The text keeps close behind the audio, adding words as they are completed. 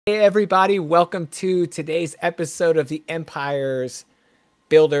Hey everybody, welcome to today's episode of the Empires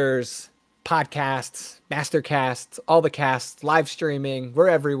Builders Podcast, MasterCast, all the casts, live streaming. We're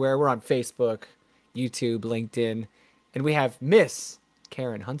everywhere. We're on Facebook, YouTube, LinkedIn, and we have Miss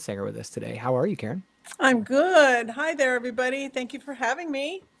Karen Hunsanger with us today. How are you, Karen? I'm good. Hi there, everybody. Thank you for having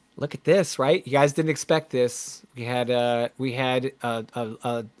me. Look at this, right? You guys didn't expect this. We had a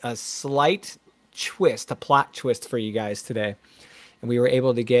slight twist, a plot twist for you guys today. And we were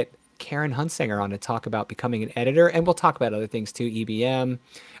able to get Karen Hunsanger on to talk about becoming an editor, and we'll talk about other things too. EBM.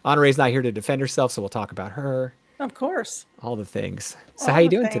 Honoree's not here to defend herself, so we'll talk about her. Of course. All the things. So how All you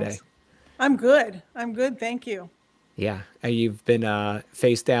the doing today? things. I'm good. I'm good. Thank you. Yeah, you've been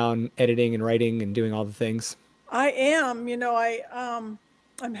face down editing and writing and doing all the things. I am.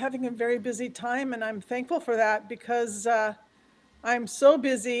 I'm having a very busy time, and I'm thankful for that because I'm so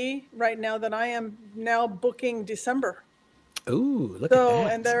busy right now that I am now booking December. Ooh, look at So,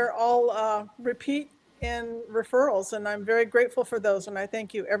 and that. they're all repeat and referrals, and I'm very grateful for those. And I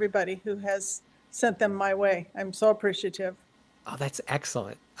thank you, everybody who has sent them my way. I'm so appreciative. Oh, that's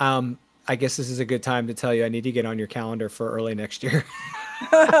excellent. I guess this is a good time to tell you I need to get on your calendar for early next year.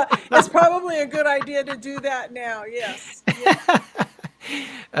 It's probably a good idea to do that now. Yes. Yes.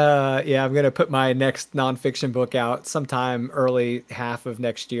 Yeah, I'm gonna put my next nonfiction book out sometime early half of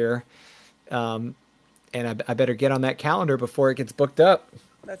next year, and I better get on that calendar before it gets booked up.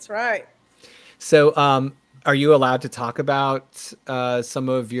 That's right. So, are you allowed to talk about some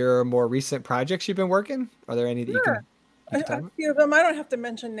of your more recent projects you've been working? Are there any that Sure. you can talk A about? few of them. I don't have to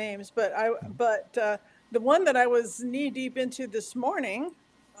mention names, but the one that I was knee deep into this morning,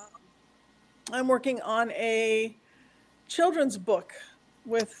 I'm working on a children's book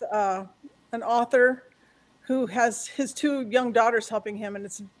with an author who has his two young daughters helping him, and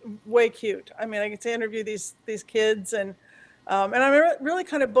it's way cute. I mean, I get to interview these kids, and I'm really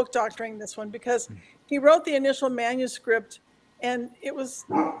kind of book doctoring this one because he wrote the initial manuscript, and it was.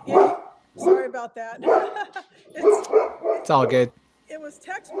 Sorry about that. it's It's all good. it was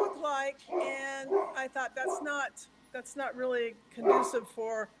textbook like, and I thought that's not really conducive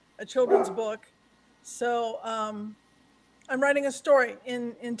for a children's book. So I'm writing a story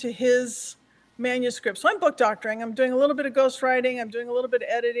into his manuscript. So I'm book doctoring. I'm doing a little bit of ghostwriting. I'm doing a little bit of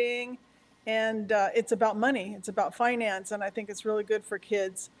editing, and it's about money. It's about finance, and I think it's really good for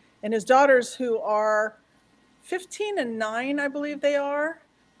kids. And his daughters, who are 15 and 9, I believe they are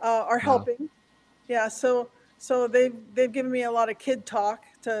Wow. helping. Yeah, so they've given me a lot of kid talk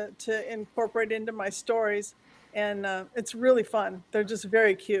to incorporate into my stories, and it's really fun. They're just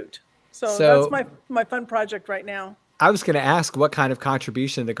very cute. So that's So, my fun project right now. I was going to ask what kind of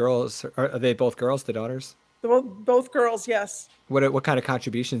contribution the girls are they both girls, the daughters? Both girls, yes. What kind of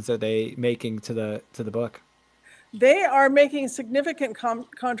contributions are they making to the book? They are making significant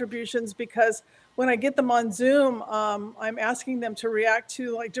contributions because when I get them on Zoom, I'm asking them to react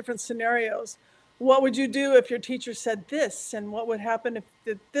to like different scenarios. What would you do if your teacher said this? And what would happen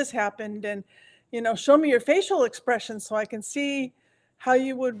if this happened? And, show me your facial expressions so I can see how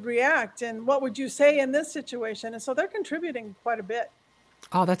you would react. And what would you say in this situation? And so they're contributing quite a bit.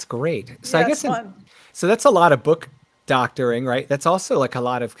 Oh, that's great. So I Yeah, it's guess fun. so that's a lot of book doctoring, right? That's also like a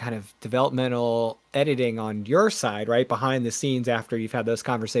lot of kind of developmental editing on your side, right? Behind the scenes after you've had those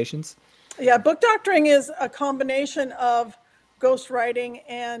conversations. Yeah, book doctoring is a combination of ghostwriting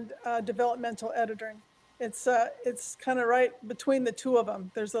and developmental editing. It's kind of right between the two of them.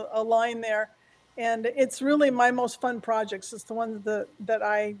 There's a line there, and it's really my most fun projects. It's the one that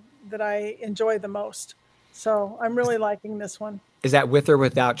I enjoy the most. So I'm really liking this one. Is that with or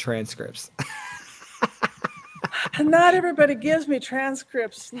without transcripts? Not everybody gives me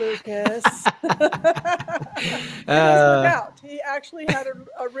transcripts, Lucas. It is uh, without. He actually had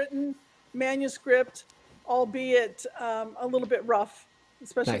a written manuscript, albeit a little bit rough,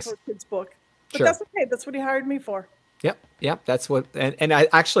 especially for nice. a kid's book. But Sure. that's okay. That's what he hired me for. Yep. Yep. That's what, and I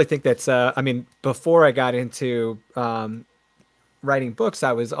actually think that's, I mean, before I got into writing books,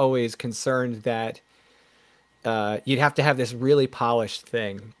 I was always concerned that you'd have to have this really polished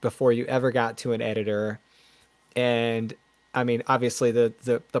thing before you ever got to an editor. And I mean, obviously,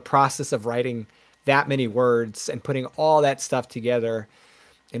 the process of writing that many words and putting all that stuff together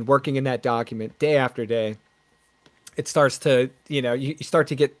and working in that document day after day, it starts to, you start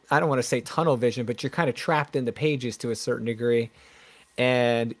to get, I don't want to say tunnel vision, but you're kind of trapped in the pages to a certain degree.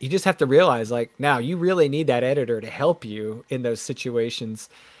 And you just have to realize, like, now you really need that editor to help you in those situations.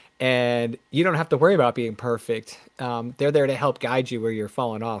 And you don't have to worry about being perfect. They're there to help guide you where you're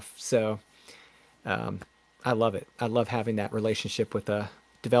falling off. So I love it. I love having that relationship with a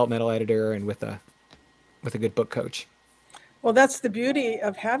developmental editor and with a good book coach. Well, that's the beauty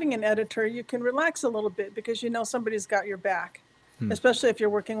of having an editor. You can relax a little bit because you know somebody's got your back, especially if you're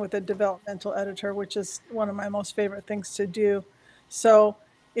working with a developmental editor, which is one of my most favorite things to do. So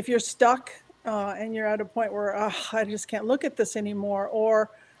if you're stuck and you're at a point where I just can't look at this anymore, or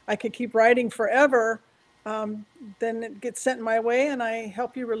I could keep writing forever, then it gets sent my way and I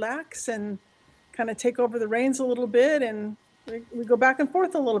help you relax and kind of take over the reins a little bit, and we go back and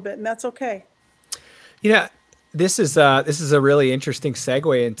forth a little bit, and that's okay. Yeah, this is a really interesting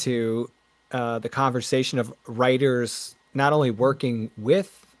segue into the conversation of writers not only working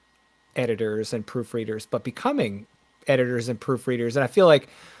with editors and proofreaders, but becoming editors and proofreaders. And I feel like,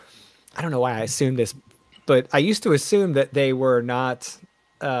 I don't know why I assumed this, but I used to assume that they were not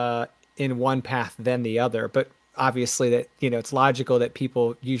in one path than the other. But obviously that, it's logical that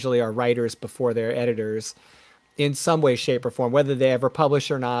people usually are writers before they're editors in some way, shape, or form, whether they ever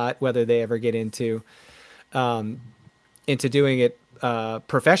publish or not, whether they ever get into doing it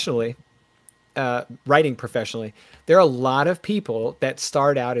professionally, writing professionally. There are a lot of people that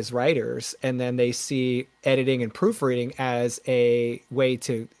start out as writers and then they see editing and proofreading as a way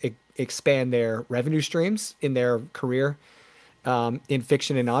to expand their revenue streams in their career, in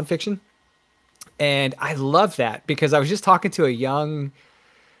fiction and nonfiction. And I love that because I was just talking to a young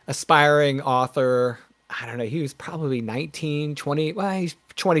aspiring author. I don't know, he was probably 19, 20, well, he's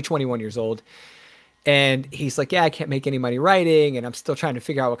 20, 21 years old. And he's like, yeah, I can't make any money writing, and I'm still trying to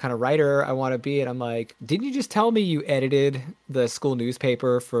figure out what kind of writer I want to be. And I'm like, didn't you just tell me you edited the school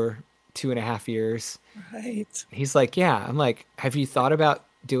newspaper for 2.5 years? Right. He's like, yeah. I'm like, have you thought about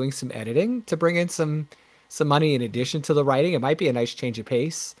doing some editing to bring in some money in addition to the writing? It might be a nice change of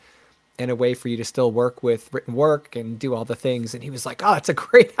pace and a way for you to still work with written work and do all the things. And he was like, oh, that's a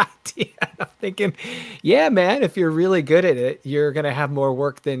great idea. And I'm thinking, yeah, man, if you're really good at it, you're going to have more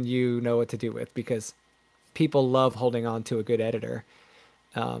work than you know what to do with, because people love holding on to a good editor.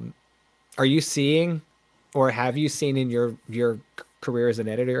 Are you seeing, or have you seen in your career as an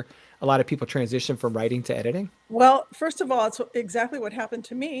editor, a lot of people transition from writing to editing? Well, first of all, it's exactly what happened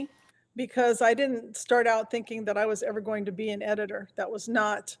to me, because I didn't start out thinking that I was ever going to be an editor. That was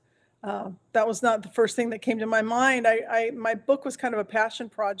not the first thing that came to my mind. My book was kind of a passion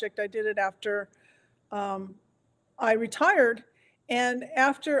project. I did it after I retired, and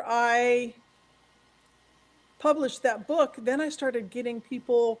after I published that book, then I started getting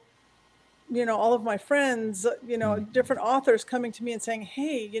people, all of my friends, different authors coming to me and saying,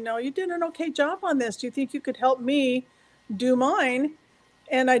 hey, you did an okay job on this. Do you think you could help me do mine?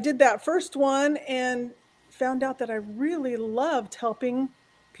 And I did that first one and found out that I really loved helping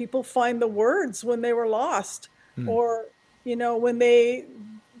people find the words when they were lost, or, when they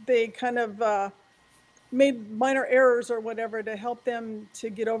kind of made minor errors or whatever, to help them to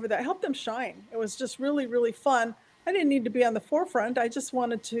get over that, help them shine. It was just really, really fun. I didn't need to be on the forefront. I just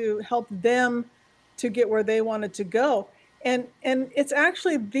wanted to help them to get where they wanted to go. And it's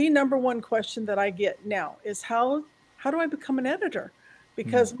actually the number one question that I get now is how do I become an editor?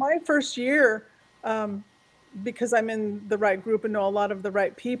 Because my first year, because I'm in the right group and know a lot of the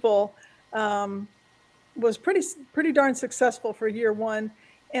right people, was pretty darn successful for year one.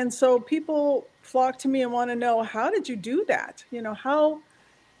 And so people flock to me and want to know, how did you do that?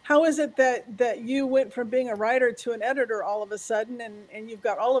 How is it that you went from being a writer to an editor all of a sudden, and you've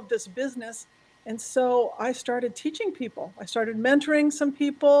got all of this business? And so I started teaching people. I started mentoring some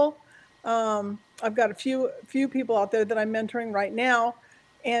people. I've got a few people out there that I'm mentoring right now,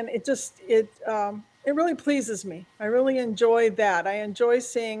 and it really pleases me. I really enjoy that. I enjoy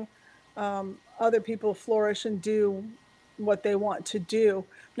seeing other people flourish and do what they want to do.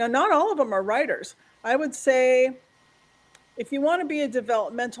 Now, not all of them are writers. I would say if you want to be a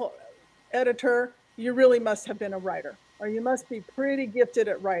developmental editor, you really must have been a writer, or you must be pretty gifted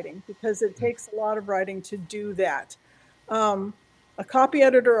at writing, because it takes a lot of writing to do that. A copy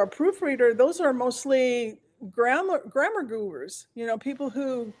editor or a proofreader, those are mostly grammar gurus, people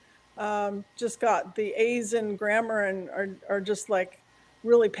who just got the A's in grammar and are just like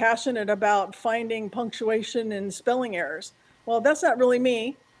really passionate about finding punctuation and spelling errors. Well, that's not really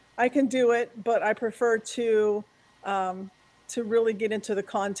me. I can do it, but I prefer to really get into the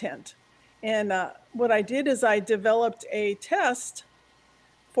content. And what I did is I developed a test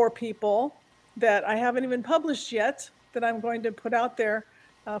for people that I haven't even published yet, that I'm going to put out there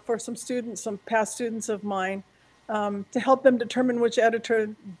for some students, some past students of mine, to help them determine which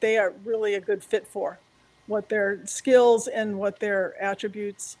editor they are really a good fit for, what their skills and what their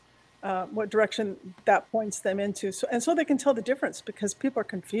attributes, what direction that points them into. So they can tell the difference, because people are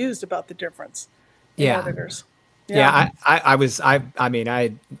confused about the difference in editors. Yeah,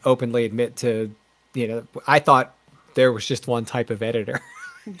 I openly admit to, I thought there was just one type of editor.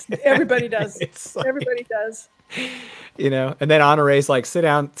 Everybody does. It's like, Everybody does. you know, and then Honoree's like, sit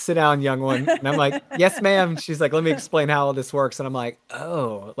down, young one. And I'm like, yes, ma'am. She's like, let me explain how all this works. And I'm like,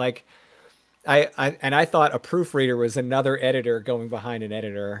 oh, like I thought a proofreader was another editor going behind an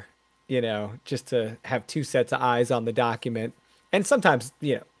editor, you know, just to have two sets of eyes on the document. And sometimes,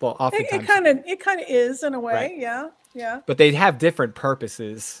 you know, well, oftentimes it kind of is in a way. right. Yeah. Yeah. But they have different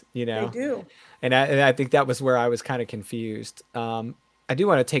purposes, you know. They do. And I think that was where I was kind of confused. I do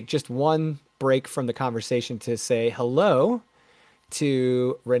want to take just one break from the conversation to say hello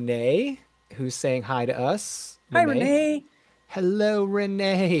to Renee, who's saying hi to us. Hi, Renee. Hello,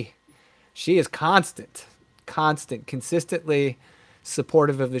 Renee. She is consistently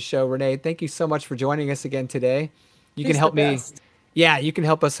supportive of the show. Renee, thank you so much for joining us again today. You can help me. Yeah, you can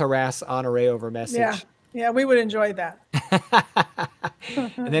help us harass Honoree over message. Yeah, we would enjoy that.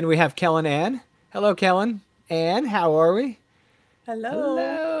 And then we have Kellen Ann. Hello, Kellen. Ann, how are we?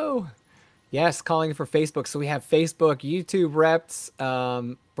 Hello. Yes, calling for Facebook. So we have Facebook, YouTube reps.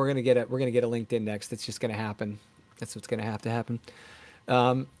 We're gonna get a LinkedIn next. It's just gonna happen. That's what's gonna have to happen.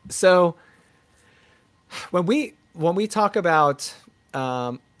 So when we talk about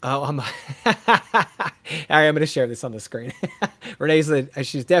all right, I'm going to share this on the screen.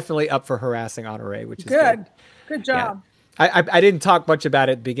 She's definitely up for harassing Honoree, which is good. Good job. Yeah. I didn't talk much about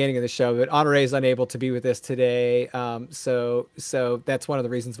it at the beginning of the show, but Honoree is unable to be with us today. So that's one of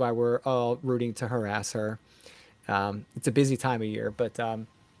the reasons why we're all rooting to harass her. It's a busy time of year, but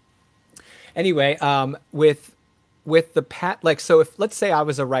anyway, with the so if let's say I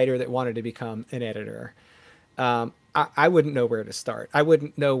was a writer that wanted to become an editor, I wouldn't know where to start. I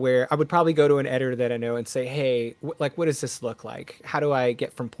wouldn't know where. I would probably go to an editor that I know and say, hey, what does this look like? How do I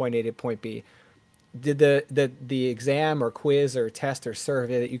get from point A to point B? Did the exam or quiz or test or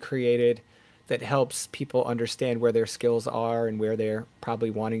survey that you created that helps people understand where their skills are and where they're probably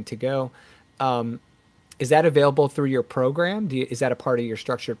wanting to go, is that available through your program? Is that a part of your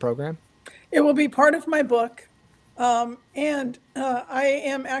structured program? It will be part of my book. And I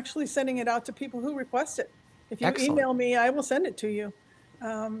am actually sending it out to people who request it. If you email me, I will send it to you,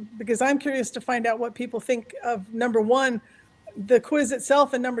 because I'm curious to find out what people think of, number one, the quiz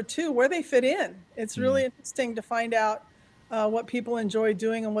itself, and number two, where they fit in. It's really interesting to find out what people enjoy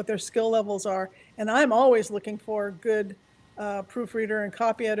doing and what their skill levels are. And I'm always looking for good proofreader and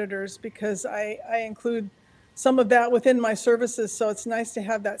copy editors, because I include some of that within my services. So it's nice to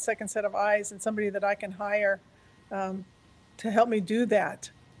have that second set of eyes and somebody that I can hire to help me do that.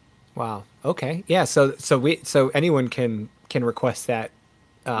 Wow. Okay. Yeah. So anyone can request that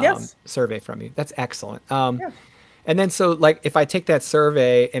Yes. survey from you. That's excellent. Yeah. And then so like if I take that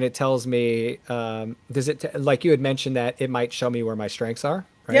survey and it tells me, does it like you had mentioned that it might show me where my strengths are,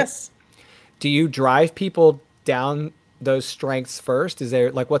 right? Yes. Do you drive people down those strengths first? Is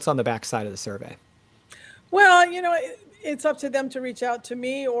there like what's on the back side of the survey? Well, it's up to them to reach out to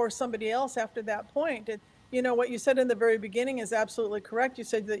me or somebody else after that point. What you said in the very beginning is absolutely correct. You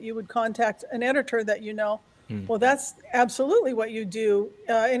said that you would contact an editor that you know. Well, that's absolutely what you do.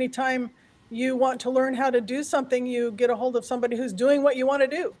 Anytime you want to learn how to do something, you get a hold of somebody who's doing what you want to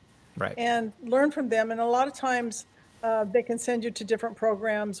do. Right. And learn from them. And a lot of times they can send you to different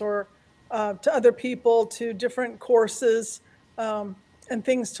programs or to other people, to different courses and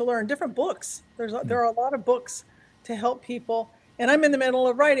things to learn, different books. There are a lot of books to help people. And I'm in the middle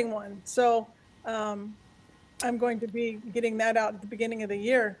of writing one. So I'm going to be getting that out at the beginning of the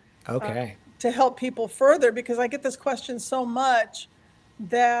year. Okay. To help people further, because I get this question so much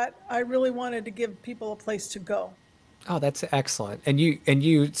that I really wanted to give people a place to go. Oh, that's excellent. And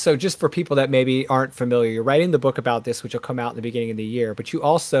you, so just for people that maybe aren't familiar, you're writing the book about this, which will come out in the beginning of the year, but you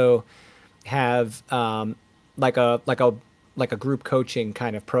also have like a group coaching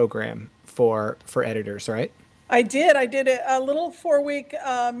kind of program for editors, right? I did a little 4-week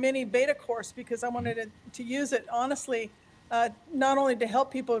mini beta course, because I wanted to use it honestly, not only to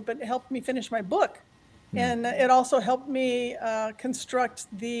help people, but it helped me finish my book. And it also helped me construct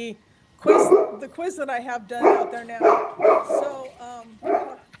the quiz that I have done out there now. So,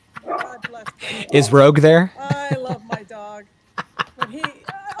 God bless them. Is Rogue there? I love my dog. But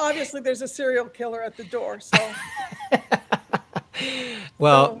obviously there's a serial killer at the door, so.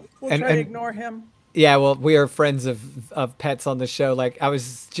 Well, we'll try to ignore him. Yeah, well, we are friends of pets on the show. Like I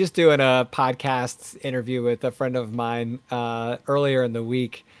was just doing a podcast interview with a friend of mine earlier in the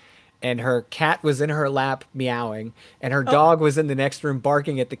week, and her cat was in her lap meowing, and her dog was in the next room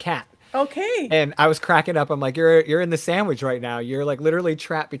barking at the cat. Okay. And I was cracking up. I'm like, you're in the sandwich right now. You're like literally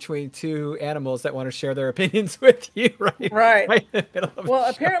trapped between two animals that want to share their opinions with you, right? Right. Right in the middle of a Well,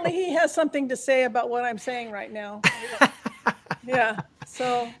 apparently show. he has something to say about what I'm saying right now. Yeah.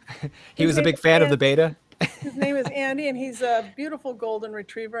 So He his was a name big is fan of the Andy. beta. His name is Andy, and he's a beautiful golden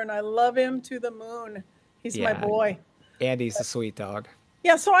retriever, and I love him to the moon. He's my Yeah, boy. Andy's a sweet dog.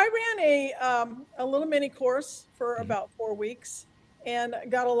 Yeah, so I ran a little mini course for Mhm. about 4 weeks and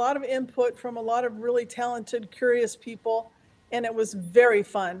got a lot of input from a lot of really talented, curious people, and it was very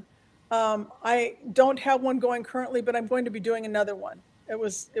fun. I don't have one going currently, but I'm going to be doing another one. It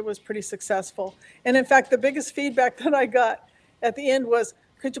was pretty successful, and in fact, the biggest feedback that I got at the end was,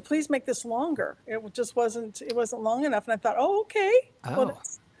 "Could you please make this longer?" It wasn't long enough, and I thought, "Oh, okay. Well, Oh,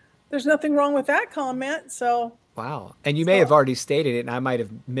 there's nothing wrong with that comment." wow. And you may So have already stated it, and I might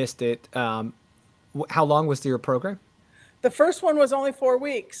have missed it. How long was your program? the first one was only 4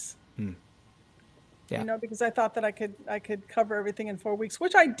 weeks. Hmm. Yeah. Because I thought that I could cover everything in 4 weeks,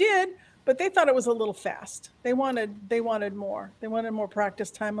 which I did, but they thought it was a little fast. They wanted more. They wanted more practice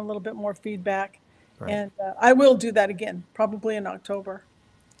time, a little bit more feedback, Right. and I will do that again, probably in October.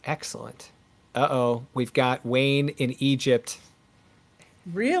 Excellent. Uh-oh. We've got Wayne in Egypt.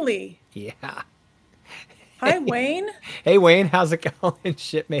 Really? Yeah. Hi, Wayne. Hey, Wayne, how's it going, I see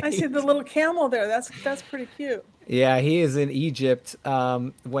shipmate? the little camel there. That's pretty cute. Yeah, he is in Egypt.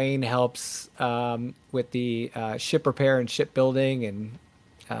 Wayne helps with the ship repair and shipbuilding and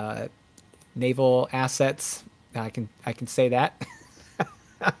uh, naval assets. I can say that.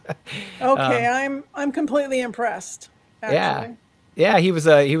 Okay, I'm completely impressed, Yeah, actually. yeah. He was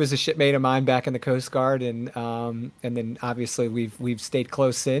a shipmate of mine back in the Coast Guard, and then obviously we've stayed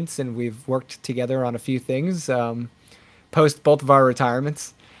close since, and we've worked together on a few things post both of our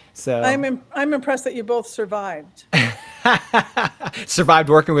retirements. So I'm impressed that you both survived. survived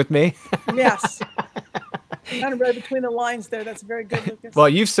working with me. Yes, kind of read between the lines there. That's very good, Lucas. Well,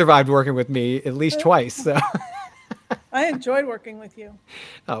 you've survived working with me at least twice. So, I enjoyed working with you.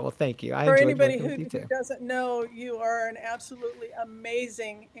 oh well, thank you. I For enjoyed anybody working with who you too. doesn't know, you are an absolutely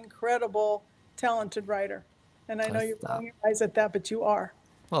amazing, incredible, talented writer. And I know Oh, you're stop. rolling your eyes at that, but you are.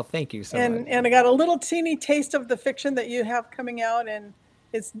 Well, thank you so much. And I got a little teeny taste of the fiction that you have coming out, and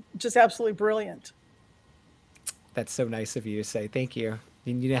it's just absolutely brilliant. That's so nice of you to say. Thank you.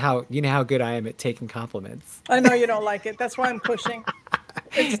 You know how good I am at taking compliments. I know you don't like it. That's why I'm pushing.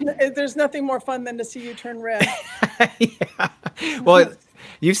 There's nothing more fun than to see you turn red. Yeah. Well,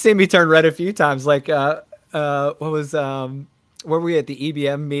 you've seen me turn red a few times. Like, what was were we at the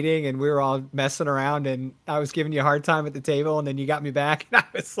EBM meeting and we were all messing around and I was giving you a hard time at the table and then you got me back and I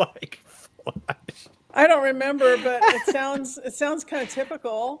was like, I don't remember, but it sounds kind of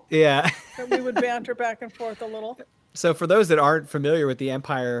typical yeah. that we would banter back and forth a little. So for those that aren't familiar with the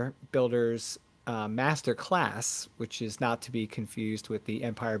Empire Builders Master Class, which is not to be confused with the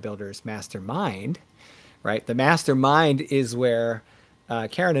Empire Builders Mastermind, right? The Mastermind is where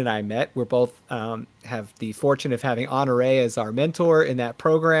Karen and I met. We're both have the fortune of having Honore as our mentor in that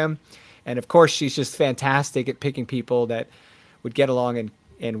program, and of course, she's just fantastic at picking people that would get along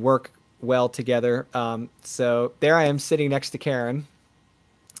and work well together. So there I am sitting next to Karen,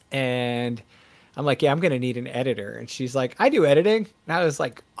 and I'm like, yeah, I'm gonna need an editor. And she's like, I do editing. And I was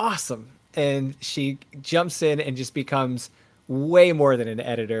like, awesome. And she jumps in and just becomes way more than an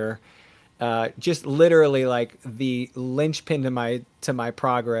editor. Just literally like the linchpin to my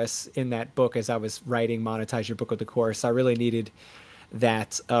progress in that book as I was writing Monetize Your Book with the Course. I really needed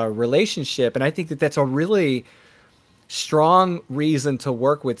that relationship. And I think that that's a really strong reason to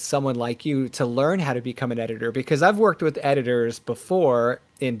work with someone like you to learn how to become an editor, because I've worked with editors before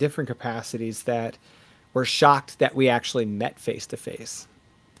in different capacities that were shocked that we actually met face to face.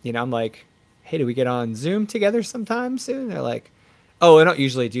 I'm like, hey, do we get on Zoom together sometime soon? They're like, oh, I don't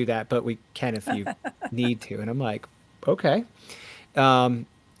usually do that, but we can if you need to. And I'm like, okay.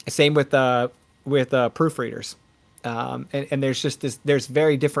 Same with proofreaders. And there's just there's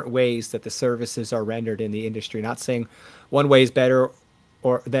very different ways that the services are rendered in the industry. Not saying one way is better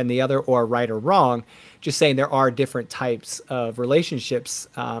or than the other or right or wrong, just saying there are different types of relationships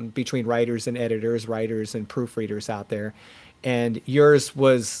between writers and editors, writers and proofreaders out there. And yours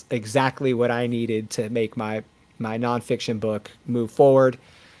was exactly what I needed to make my nonfiction book move forward.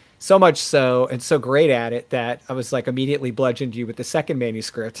 So much so, and so great at it that I was like immediately bludgeoned you with the second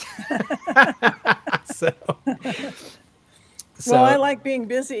manuscript. so, Well, I so like being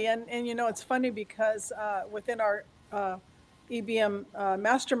busy, and it's funny because within our EBM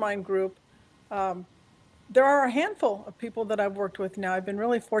mastermind group, there are a handful of people that I've worked with now. I've been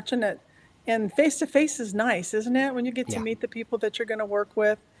really fortunate, and face to face is nice, isn't it? When you get to yeah, meet the people that you're going to work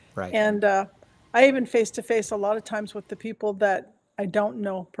with, Right. And I even face to face a lot of times with the people that I don't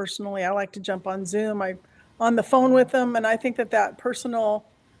know personally. I like to jump on Zoom. I'm on the phone with them, and I think that that personal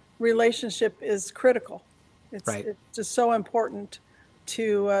relationship is critical. Right. It's just so important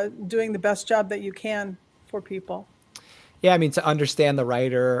to doing the best job that you can for people. Yeah, I mean, to understand the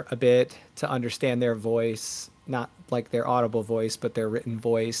writer a bit, to understand their voice, not like their audible voice, but their written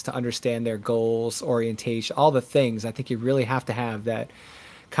voice, to understand their goals, orientation, all the things. I think you really have to have that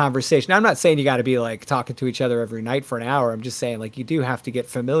conversation. I'm not saying you got to be like talking to each other every night for an hour. I'm just saying like you do have to get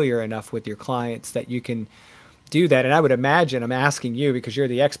familiar enough with your clients that you can do that. And I would imagine, I'm asking you because you're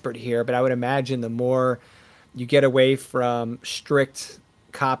the expert here, but I would imagine the more you get away from strict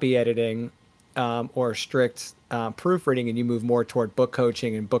copy editing or strict proofreading and you move more toward book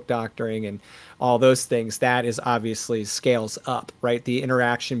coaching and book doctoring and all those things, that is obviously scales up, right? The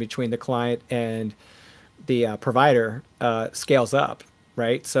interaction between the client and the provider scales up,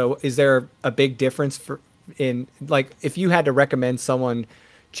 right? So is there a big difference in like if you had to recommend someone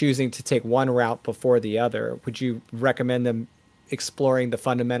choosing to take one route before the other, would you recommend them exploring the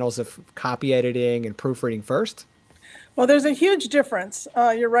fundamentals of copy editing and proofreading first? Well, there's a huge difference.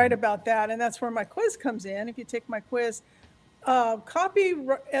 You're right about that. And that's where my quiz comes in. If you take my quiz,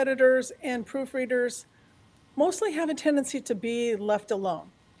 editors and proofreaders mostly have a tendency to be left alone.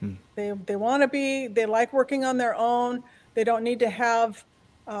 They want to be, they like working on their own. They don't need to have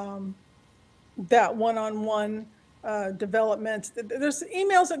that one-on-one development. There's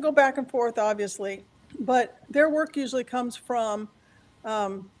emails that go back and forth, obviously, but their work usually comes from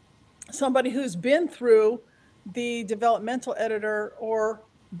somebody who's been through the developmental editor or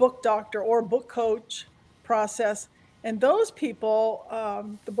book doctor or book coach process. And those people,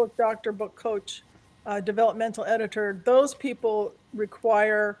 the book doctor, book coach, developmental editor, those people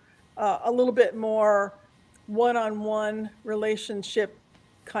require a little bit more one-on-one relationship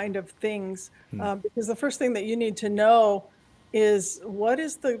kind of things. Because the first thing that you need to know is what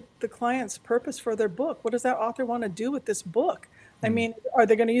is the client's purpose for their book? What does that author want to do with this book? I mean, are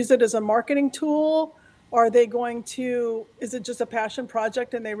they going to use it as a marketing tool? Are they going to, is it just a passion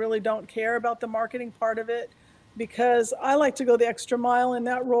project and they really don't care about the marketing part of it? Because I like to go the extra mile in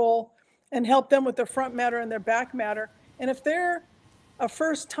that role and help them with their front matter and their back matter. And if they're a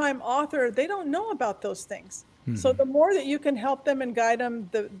first-time author, they don't know about those things. So the more that you can help them and guide them,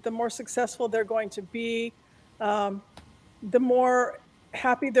 the more successful they're going to be, the more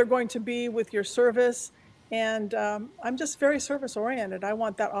happy they're going to be with your service. And I'm just very service-oriented. I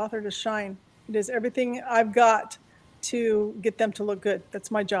want that author to shine. It is everything I've got to get them to look good.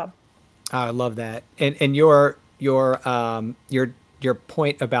 That's my job. I love that. And your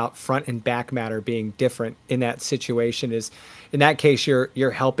point about front and back matter being different in that situation is, in that case,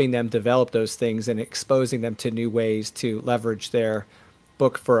 you're helping them develop those things and exposing them to new ways to leverage their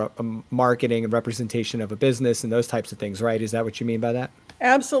book for a marketing and representation of a business and those types of things, right? Is that what you mean by that?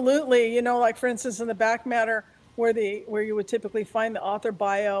 Absolutely. You know, like for instance, in the back matter where you would typically find the author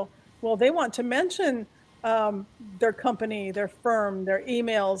bio, well, they want to mention their company, their firm, their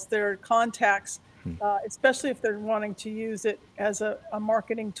emails, their contacts, especially if they're wanting to use it as a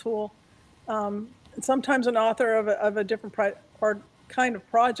marketing tool. Sometimes an author of a different kind of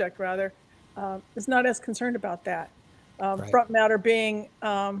project, rather, is not as concerned about that. Right. Front matter being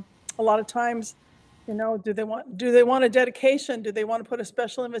a lot of times, you know, do they want a dedication? Do they want to put a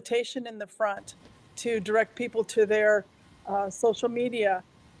special invitation in the front to direct people to their social media?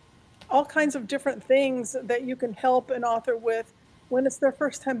 All kinds of different things that you can help an author with when it's their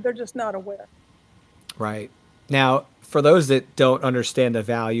first time. They're just not aware. Right. Now, for those that don't understand the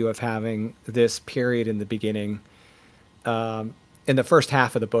value of having this period in the beginning, in the first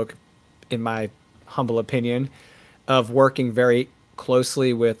half of the book, in my humble opinion, of working very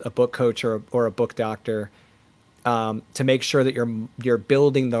closely with a book coach or a book doctor to make sure that you're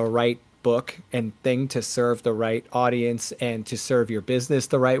building the right book and thing to serve the right audience and to serve your business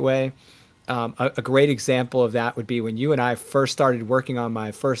the right way. A great example of that would be when you and I first started working on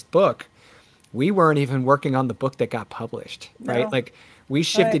my first book. We weren't even working on the book that got published, right? No. Like we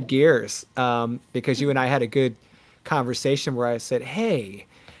shifted gears because you and I had a good conversation where I said, hey,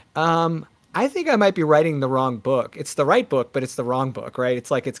 I think I might be writing the wrong book. It's the right book, but it's the wrong book, right? It's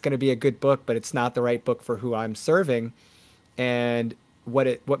like it's going to be a good book, but it's not the right book for who I'm serving. And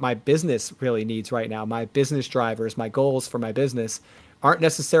what my business really needs right now, my business drivers, my goals for my business aren't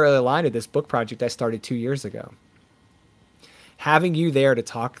necessarily aligned to this book project I started 2 years ago. Having you there to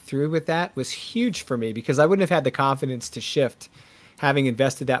talk through with that was huge for me because I wouldn't have had the confidence to shift, having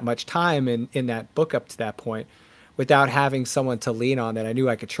invested that much time in that book up to that point, without having someone to lean on that I knew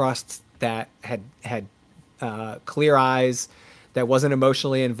I could trust, that had clear eyes, that wasn't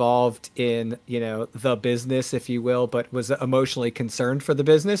emotionally involved in, the business, if you will, but was emotionally concerned for the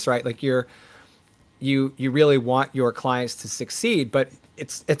business, right? Like you really want your clients to succeed, but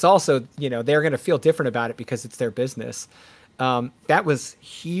it's also, they're going to feel different about it because it's their business. That was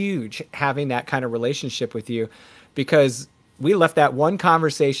huge, having that kind of relationship with you, because we left that one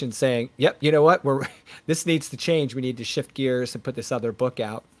conversation saying, yep, you know what, this needs to change. We need to shift gears and put this other book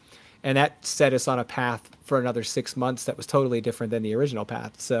out. And that set us on a path for another 6 months that was totally different than the original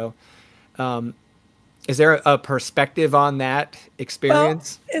path. So, is there a perspective on that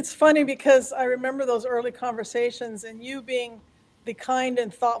experience? Well, it's funny because I remember those early conversations, and you being the kind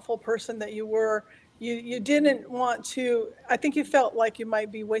and thoughtful person that you were, you didn't want to, I think you felt like you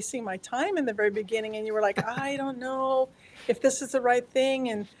might be wasting my time in the very beginning, and you were like, I don't know if this is the right thing.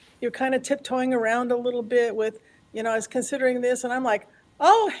 And you're kind of tiptoeing around a little bit with, I was considering this, and I'm like,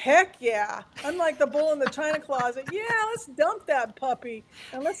 oh, heck yeah. I'm like the bull in the china closet. Yeah, let's dump that puppy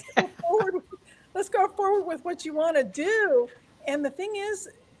and let's go forward. Let's go forward with what you want to do. And the thing is,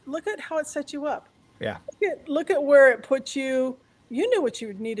 look at how it set you up. Yeah. Look at where it put you. You knew what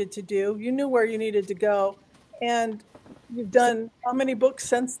you needed to do. You knew where you needed to go. And you've done how many books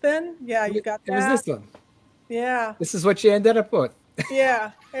since then? Yeah, you got that. It was this one. Yeah. This is what you ended up with.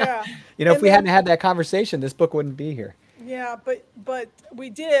 Yeah, yeah. If we hadn't had that conversation, this book wouldn't be here. Yeah, but we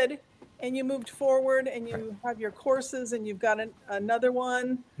did, and you moved forward, and you have your courses, and you've got another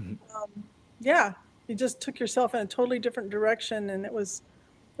one. Mm-hmm. Yeah, you just took yourself in a totally different direction, and it was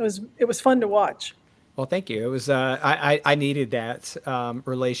fun to watch. Well, thank you. It was I needed that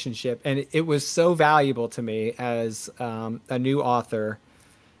relationship, and it was so valuable to me as a new author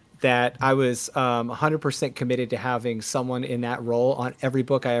that I was 100% committed to having someone in that role on every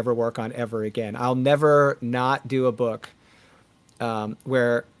book I ever work on ever again. I'll never not do a book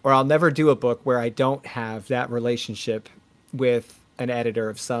or I'll never do a book where I don't have that relationship with an editor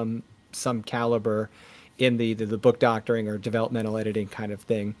of some caliber in the book doctoring or developmental editing kind of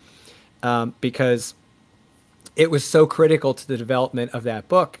thing, because it was so critical to the development of that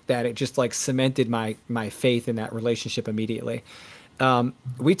book that it just like cemented my faith in that relationship immediately.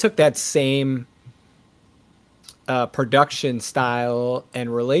 We took that same production style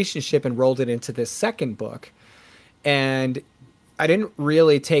and relationship and rolled it into this second book. And I didn't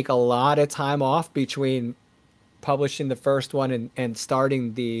really take a lot of time off between publishing the first one and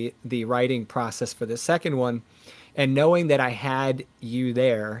starting the writing process for the second one. And knowing that I had you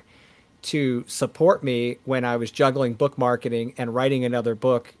there to support me when I was juggling book marketing and writing another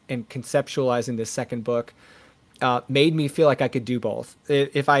book and conceptualizing the second book, made me feel like I could do both.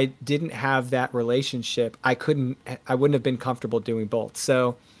 If I didn't have that relationship, I wouldn't have been comfortable doing both.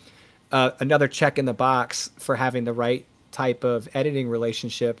 So another check in the box for having the right type of editing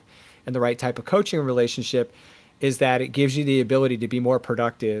relationship and the right type of coaching relationship is that it gives you the ability to be more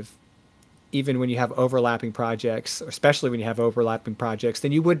productive, even when you have overlapping projects, especially when you have overlapping projects,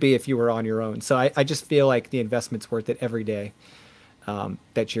 than you would be if you were on your own. So I just feel like the investment's worth it every day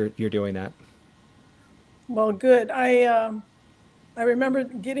that you're doing that. Well, good. I remember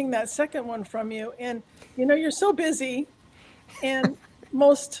getting that second one from you, and you're so busy, and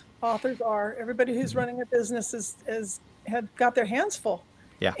most authors are. Everybody who's running a business have got their hands full.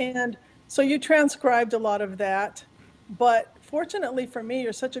 Yeah. And so you transcribed a lot of that, but fortunately for me,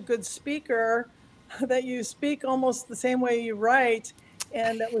 you're such a good speaker that you speak almost the same way you write,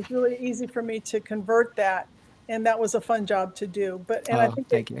 and that was really easy for me to convert that, and that was a fun job to do. I think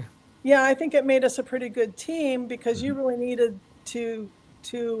thank you. Yeah, I think it made us a pretty good team because you really needed to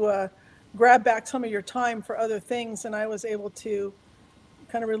grab back some of your time for other things, and I was able to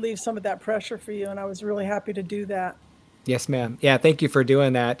kind of relieve some of that pressure for you, and I was really happy to do that. Yes, ma'am. Yeah, thank you for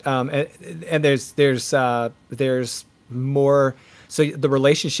doing that. And there's more. So the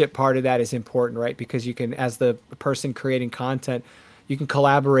relationship part of that is important, right? Because you can, as the person creating content, you can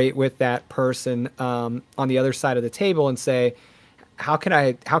collaborate with that person on the other side of the table and say, how can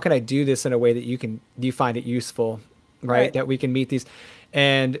I do this in a way that you find it useful, right? That we can meet these.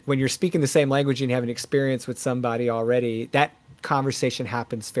 And when you're speaking the same language and you have an experience with somebody already, that conversation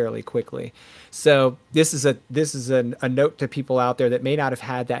happens fairly quickly. So this is a note to people out there that may not have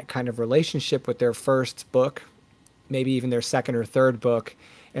had that kind of relationship with their first book, maybe even their second or third book,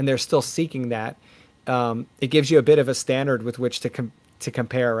 and they're still seeking that. It gives you a bit of a standard with which to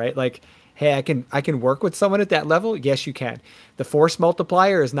compare, right? Like, hey, I can work with someone at that level. Yes, you can. The force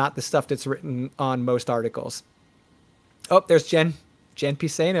multiplier is not the stuff that's written on most articles. Oh, there's Jen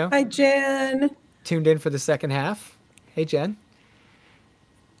Pisano. Hi, Jen. Tuned in for the second half. Hey, Jen.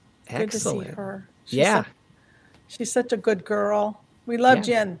 Good Excellent. to see her. She's such a good girl. We love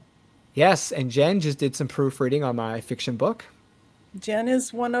Jen. Yes, and Jen just did some proofreading on my fiction book. Jen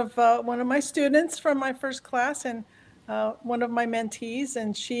is one of my students from my first class, and one of my mentees,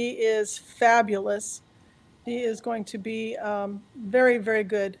 and she is fabulous. She is going to be very, very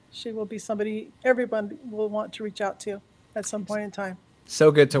good. She will be somebody everyone will want to reach out to at some point in time.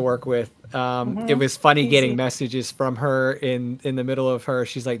 So good to work with. It was funny getting Easy. messages from her in the middle of her.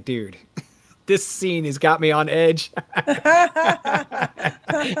 She's like, dude, this scene has got me on edge.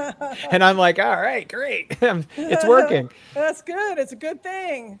 And I'm like, all right, great. It's working. That's good. It's a good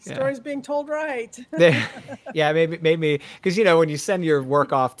thing. Yeah. Story's being told right. Yeah, made me, because when you send your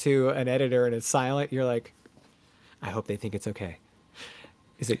work off to an editor and it's silent, you're like, I hope they think it's okay.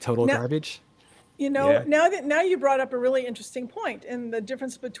 Is it total Now, garbage? now Yeah. now you brought up a really interesting point in the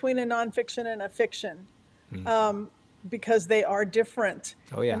difference between a nonfiction and a fiction, because they are different.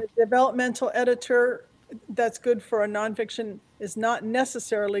 Oh yeah, And a developmental editor that's good for a nonfiction is not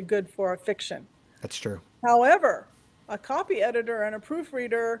necessarily good for a fiction. that's true. However, a copy editor and a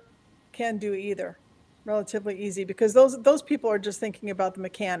proofreader can do either relatively easy, because those people are just thinking about the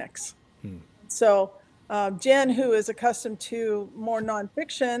mechanics. So Jen, who is accustomed to more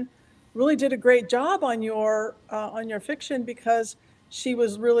nonfiction, really did a great job on your fiction, because she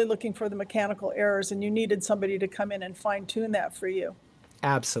was really looking for the mechanical errors, and you needed somebody to come in and fine tune that for you.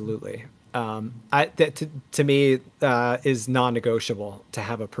 Absolutely. To me is non-negotiable to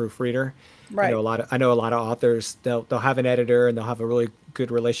have a proofreader. Right. I know a lot of authors, they'll have an editor and they'll have a really good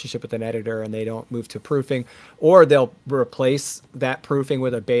relationship with an editor and they don't move to proofing, or they'll replace that proofing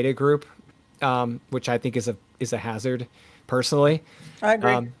with a beta group, which I think is a hazard personally. I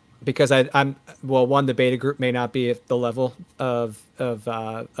agree. Because I'm well, one, the beta group may not be at the level of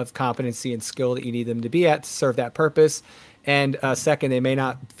competency and skill that you need them to be at to serve that purpose, and second, they may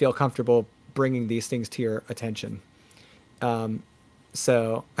not feel comfortable bringing these things to your attention.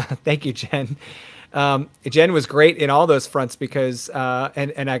 So thank you, Jen. Jen was great in all those fronts, because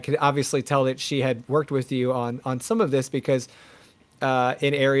and I could obviously tell that she had worked with you on some of this, because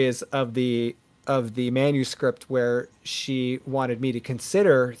in areas of the manuscript where she wanted me to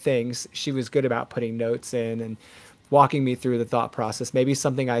consider things, she was good about putting notes in and walking me through the thought process. Maybe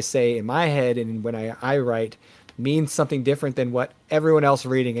something I say in my head and when I write means something different than what everyone else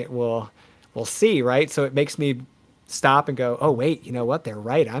reading it will see, right? So it makes me stop and go, oh wait, you know what? They're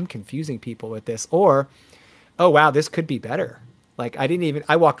right. I'm confusing people with this. Or, oh wow, this could be better. Like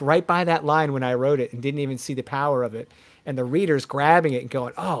I walked right by that line when I wrote it and didn't even see the power of it. And the reader's grabbing it and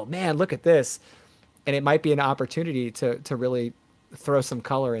going, oh man, look at this. And it might be an opportunity to really throw some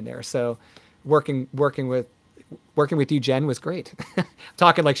color in there. So working with you, Jen, was great.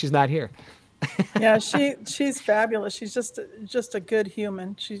 Talking like she's not here. Yeah, she's fabulous. She's just a good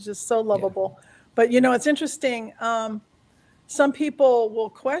human. She's just so lovable. But it's interesting. Some people will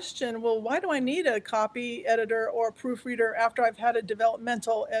question, well, why do I need a copy editor or a proofreader after I've had a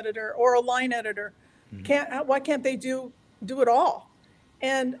developmental editor or a line editor? Why can't they do it all?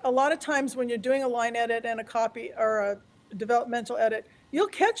 And a lot of times when you're doing a line edit and a copy or a developmental edit, you'll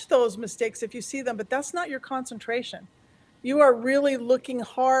catch those mistakes if you see them, but that's not your concentration. You are really looking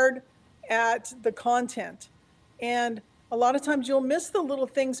hard at the content. And a lot of times you'll miss the little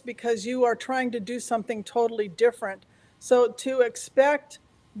things because you are trying to do something totally different. So to expect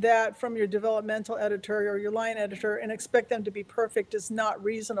that from your developmental editor or your line editor and expect them to be perfect is not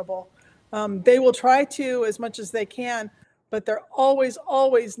reasonable. They will try to as much as they can, but there always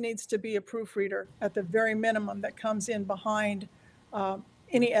needs to be a proofreader at the very minimum that comes in behind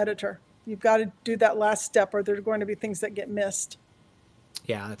any editor. You've got to do that last step, or there are going to be things that get missed.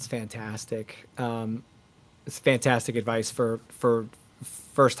 Yeah, that's fantastic. It's fantastic advice for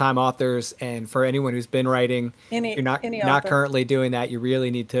first-time authors and for anyone who's been writing. You're not author. currently doing that. You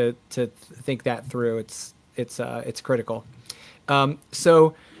really need to think that through. It's critical.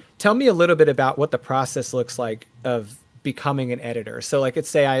 So tell me a little bit about what the process looks like of becoming an editor. So like, let's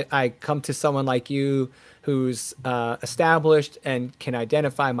say I come to someone like you who's established and can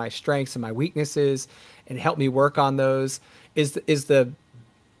identify my strengths and my weaknesses and help me work on those.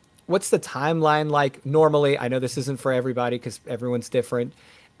 What's the timeline like normally? I know this isn't for everybody because everyone's different.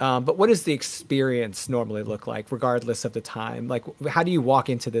 But what does the experience normally look like regardless of the time? Like, how do you walk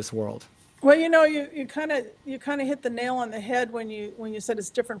into this world? Well, you kind of hit the nail on the head when you said it's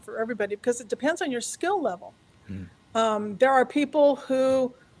different for everybody, because it depends on your skill level. There are people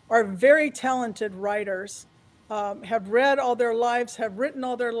who are very talented writers, have read all their lives, have written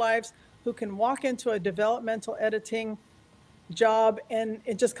all their lives, who can walk into a developmental editing job and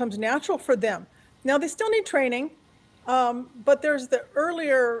it just comes natural for them. Now they still need training, but there's the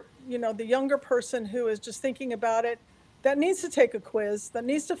earlier, the younger person who is just thinking about it, that needs to take a quiz, that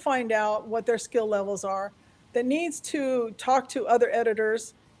needs to find out what their skill levels are. that needs to talk to other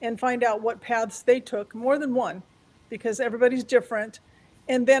editors and find out what paths they took, more than one, because everybody's different.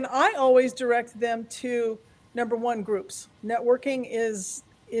 And then I always direct them to number one, groups. Networking is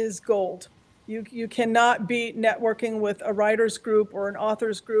gold. You cannot beat networking with a writer's group or an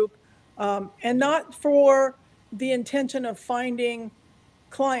author's group, and not for the intention of finding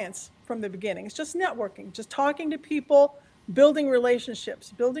clients from the beginning. It's just networking, just talking to people, building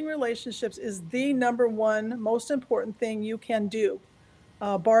relationships. Building relationships is the number one most important thing you can do,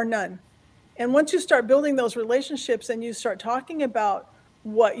 bar none. And once you start building those relationships and you start talking about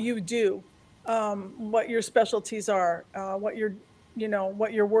what you do, what your specialties are, what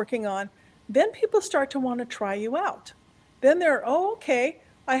you're working on, then people start to want to try you out. Then they're, oh, okay,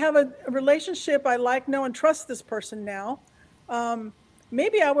 I have a relationship. I like, know, and trust this person now.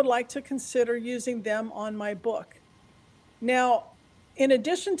 Maybe I would like to consider using them on my book. Now, in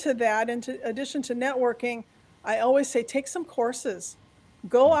addition to that, in addition to networking, I always say take some courses.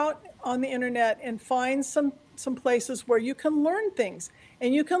 Go out on the internet and find some places where you can learn things,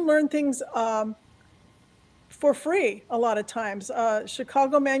 and you can learn things for free a lot of times.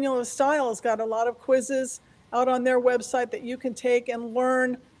 Chicago Manual of Style has got a lot of quizzes out on their website that you can take and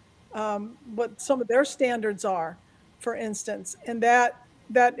learn what some of their standards are, for instance, and that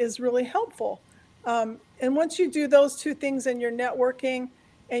is really helpful. And once you do those two things and you're networking,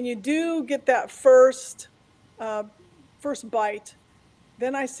 and you do get that first bite,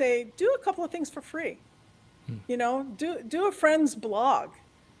 then I say do a couple of things for free. You know, do a friend's blog,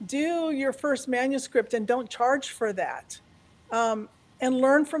 do your first manuscript, and don't charge for that. And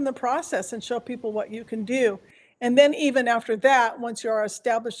learn from the process and show people what you can do. And then even after that, once you're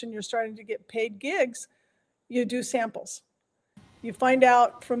established and you're starting to get paid gigs, you do samples. You find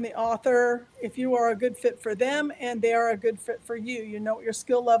out from the author if you are a good fit for them and they are a good fit for you. You know what your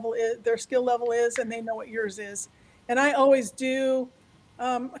skill level is, their skill level is, and they know what yours is. And I always do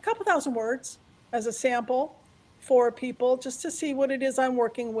a couple thousand words as a sample for people just to see what it is I'm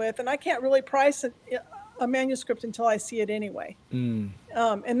working with. And I can't really price a manuscript until I see it anyway. And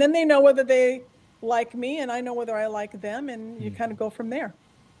then they know whether they like me and I know whether I like them, and you kind of go from there.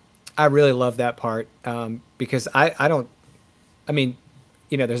 I really love that part because I mean,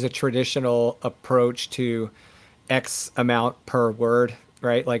 you know, there's a traditional approach to X amount per word,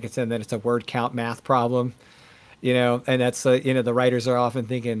 right? Like and then it's a word count math problem, you know, and that's, you know, the writers are often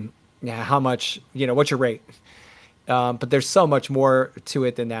thinking, yeah, how much, you know, what's your rate? But there's so much more to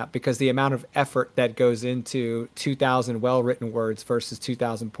it than that, because the amount of effort that goes into 2,000 well-written words versus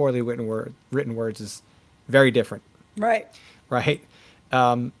 2,000 poorly written words is very different. Right. Right.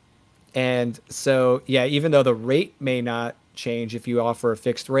 And so, yeah, even though the rate may not change if you offer a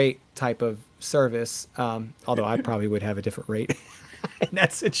fixed rate type of service, although I probably would have a different rate in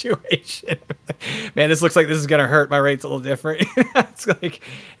that situation. Man, this looks like this is going to hurt. My rate's a little different. It's like,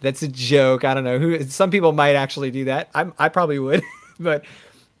 that's a joke. I don't know some people might actually do that. I probably would, but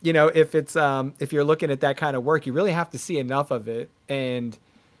you know, if you're looking at that kind of work, you really have to see enough of it and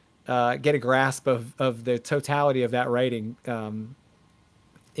get a grasp of the totality of that writing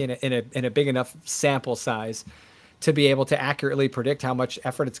in a big enough sample size to be able to accurately predict how much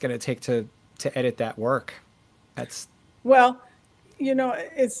effort it's going to take to edit that work. Well, you know,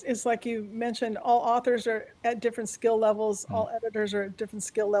 it's like you mentioned, all authors are at different skill levels. All editors are at different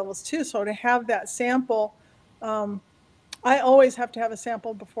skill levels too. So to have that sample, I always have to have a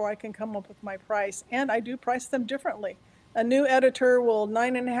sample before I can come up with my price. And I do price them differently. A new editor will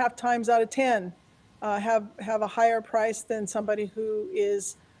 9.5 times out of 10 have a higher price than somebody who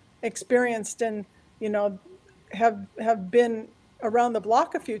is experienced and, you know, have been around the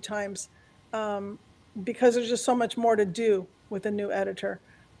block a few times, because there's just so much more to do with a new editor.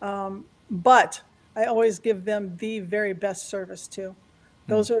 But I always give them the very best service too.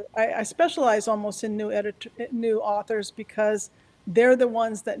 Those are, I specialize almost in new authors because they're the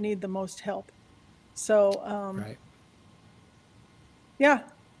ones that need the most help. So, Right. yeah,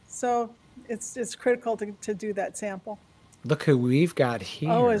 so it's critical to do that sample. Look who we've got here.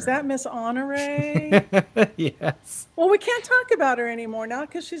 Oh, is that Miss Honore? Yes. Well, we can't talk about her anymore now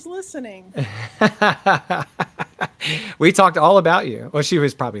because she's listening. We talked all about you. Well, she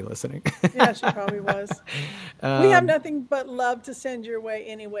was probably listening. Yeah, she probably was. We have nothing but love to send your way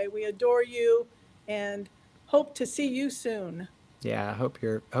anyway. We adore you and hope to see you soon. Yeah, I hope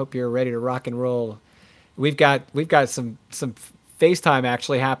you're ready to rock and roll. We've got some FaceTime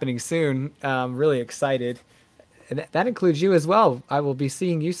actually happening soon. I'm really excited. And that includes you as well. I will be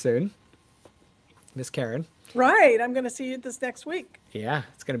seeing you soon, Miss Karen. Right. I'm going to see you this next week. Yeah,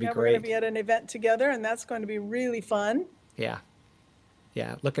 it's going to be great. We're going to be at an event together, and that's going to be really fun. Yeah.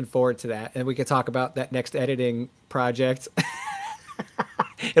 Yeah, looking forward to that. And we could talk about that next editing project.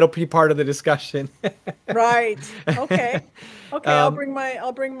 It'll be part of the discussion. Right. Okay. Okay. Um,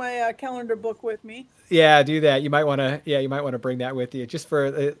 I'll bring my calendar book with me. yeah, do that. You might want to, yeah, you might want to bring that with you just for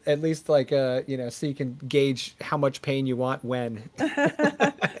at least like, so you can gauge how much pain you want when.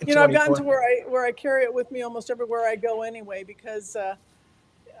 You know, I've gotten to 24. where I carry it with me almost everywhere I go anyway, because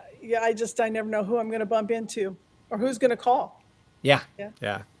yeah, I never know who I'm going to bump into or who's going to call. Yeah. Yeah.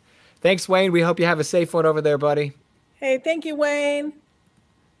 Yeah. Thanks, Wayne. We hope you have a safe one over there, buddy. Hey, thank you, Wayne.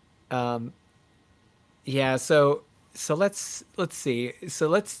 Yeah. So let's see. So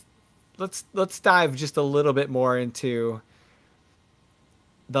let's dive just a little bit more into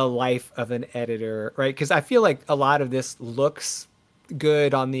the life of an editor, right? Because I feel like a lot of this looks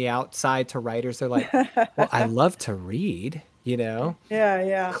good on the outside to writers. They're like, well, I love to read, you know? Yeah,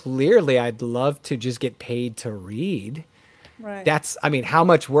 yeah. Clearly, I'd love to just get paid to read. Right. That's, I mean, how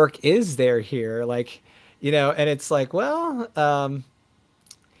much work is there here? Like, and it's like, well,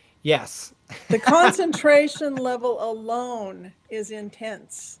 yes. The concentration level alone is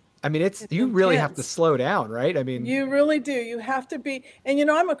intense. I mean, It's you really have to intense. slow down, right? I mean, You really do. You have to be, and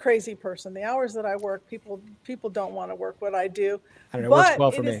I'm a crazy person. The hours that I work, people don't want to work what I do, I don't know, it works but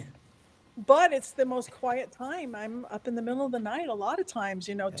well for me. it's the most quiet time. I'm up in the middle of the night a lot of times,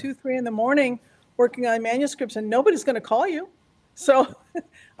 Yeah. 2, 3 in the morning working on manuscripts, and nobody's going to call you. So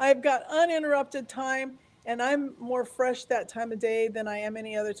I've got uninterrupted time, and I'm more fresh that time of day than I am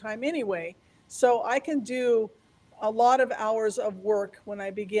any other time anyway. So I can do a lot of hours of work when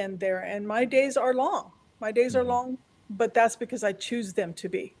I begin there, and my days are long. My days are Mhm. long, but that's because I choose them to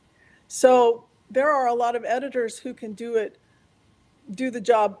be. So there are a lot of editors who can do the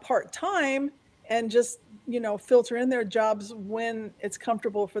job part-time and just, filter in their jobs when it's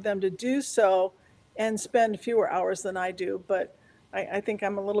comfortable for them to do so and spend fewer hours than I do. But I think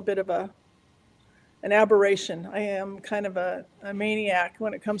I'm a little bit of an aberration. I am kind of a maniac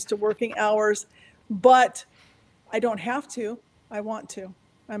when it comes to working hours, but I don't have to. I want to.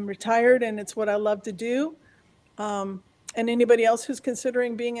 I'm retired and it's what I love to do. And anybody else who's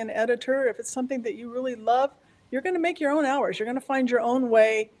considering being an editor, if it's something that you really love, you're going to make your own hours. You're going to find your own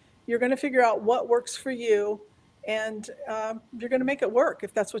way. You're going to figure out what works for you, and you're going to make it work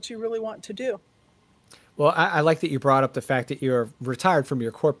if that's what you really want to do. Well, I like that you brought up the fact that you're retired from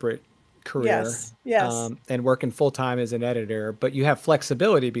your corporate career, Yes, yes, and working full time as an editor, but you have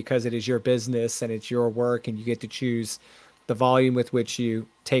flexibility because it is your business and it's your work, and you get to choose the volume with which you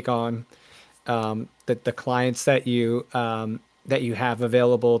take on, the clients that you have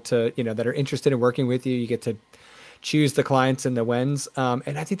available to, that are interested in working with you. You get to choose the clients and the wins.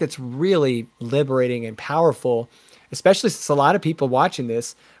 And I think that's really liberating and powerful, especially since a lot of people watching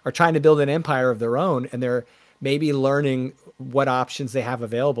this are trying to build an empire of their own, and they're maybe learning what options they have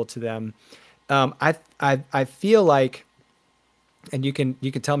available to them. I feel like, and you can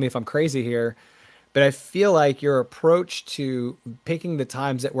tell me if I'm crazy here, but I feel like your approach to picking the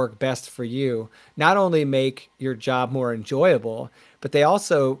times that work best for you not only make your job more enjoyable, but they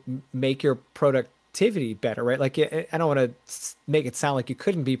also make your productivity better, right? Like, I don't want to make it sound like you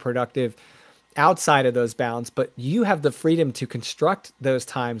couldn't be productive outside of those bounds, but you have the freedom to construct those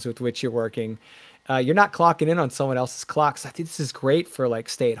times with which you're working. You're not clocking in on someone else's clocks. I think this is great for like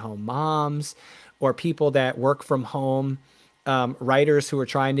stay-at-home moms or people that work from home, writers who are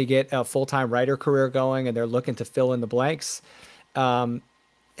trying to get a full-time writer career going and they're looking to fill in the blanks. I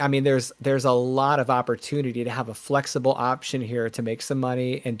mean, there's a lot of opportunity to have a flexible option here to make some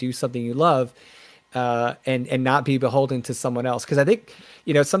money and do something you love, and not be beholden to someone else. Because I think,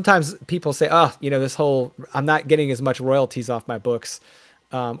 sometimes people say, oh, this whole, I'm not getting as much royalties off my books,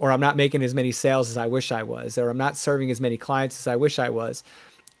 or I'm not making as many sales as I wish I was, or I'm not serving as many clients as I wish I was.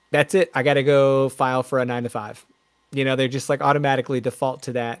 That's it. I got to go file for a 9 to 5. They're just like automatically default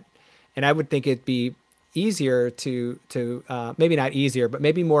to that. And I would think it'd be easier to maybe not easier, but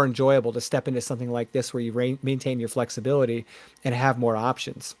maybe more enjoyable to step into something like this where you maintain your flexibility and have more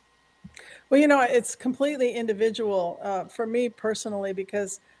options. Well, it's completely individual for me personally,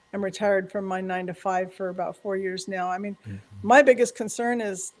 because I'm retired from my 9 to 5 for about 4 years now. I mean, my biggest concern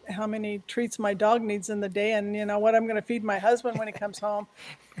is how many treats my dog needs in the day, and what I'm going to feed my husband when he comes home,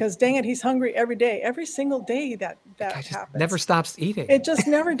 because dang it, he's hungry every day, every single day that I just never happens. stops eating. It just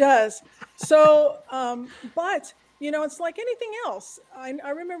never does. So, but it's like anything else.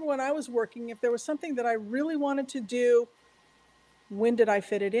 I remember when I was working, if there was something that I really wanted to do, when did I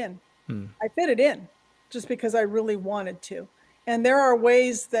fit it in? I fit it in just because I really wanted to. And there are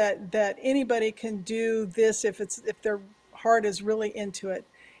ways that anybody can do this if their heart is really into it.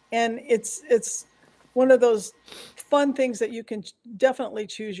 And it's one of those fun things that you can definitely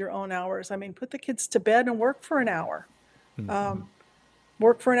choose your own hours. I mean, put the kids to bed and work for an hour.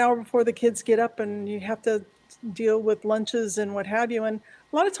 Work for an hour before the kids get up, and you have to deal with lunches and what have you. And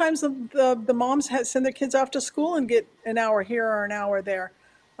a lot of times the moms send their kids off to school and get an hour here or an hour there,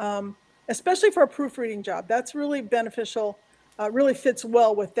 especially for a proofreading job. That's really beneficial, really fits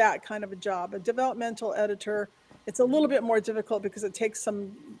well with that kind of a job. A developmental editor, it's a little bit more difficult because it takes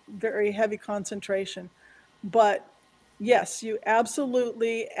some very heavy concentration. But yes, you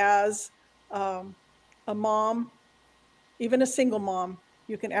absolutely, as a mom, even a single mom,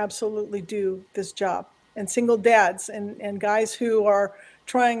 you can absolutely do this job. And single dads and guys who are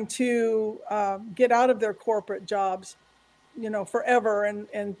trying to get out of their corporate jobs, forever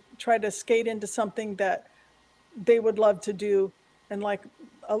and try to skate into something that they would love to do and like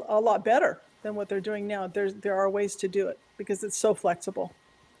a lot better than what they're doing now. There are ways to do it because it's so flexible.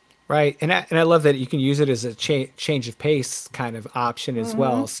 Right. And I love that you can use it as a change of pace kind of option as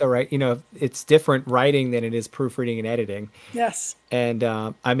well. So, right, it's different writing than it is proofreading and editing. Yes. And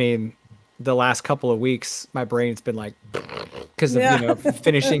I mean, the last couple of weeks, my brain's been like, because of,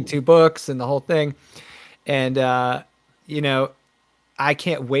 finishing 2 books and the whole thing. And, I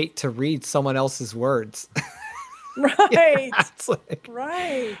can't wait to read someone else's words. Right. It's like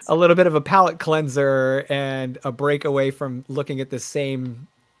right. a little bit of a palate cleanser and a break away from looking at the same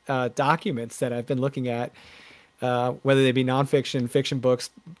documents that I've been looking at, whether they be nonfiction, fiction books,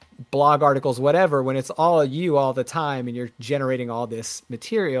 blog articles, whatever. When it's all you all the time and you're generating all this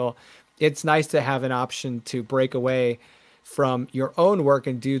material, it's nice to have an option to break away from your own work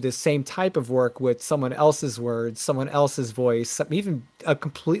and do the same type of work with someone else's words, someone else's voice, even a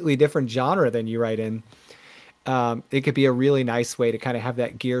completely different genre than you write in. It could be a really nice way to kind of have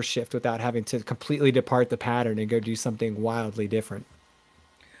that gear shift without having to completely depart the pattern and go do something wildly different.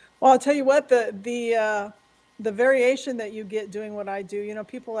 Well, I'll tell you what, the variation that you get doing what I do,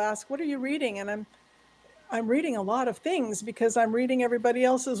 people ask, what are you reading? And I'm reading a lot of things because I'm reading everybody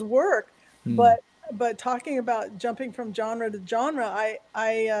else's work. But talking about jumping from genre to genre,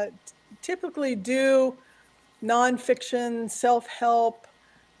 I typically do nonfiction, self-help.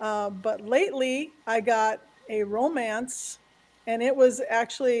 But lately I got a romance, and it was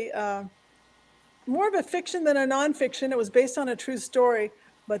actually more of a fiction than a nonfiction. It was based on a true story,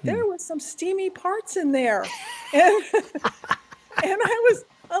 but there was some steamy parts in there. And, and I was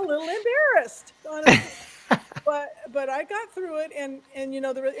a little embarrassed, honestly. But I got through it, and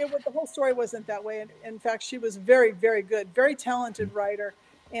the whole story wasn't that way. And in fact, she was very, very good, very talented writer.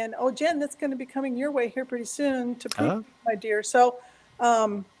 And Jen, that's going to be coming your way here pretty soon to prove, my dear. So,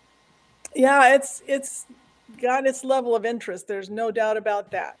 yeah, it's got its level of interest. There's no doubt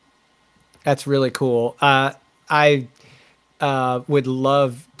about that. That's really cool. I would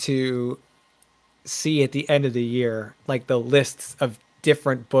love to see at the end of the year, like the lists of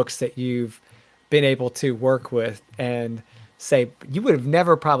different books that you've been able to work with, and say you would have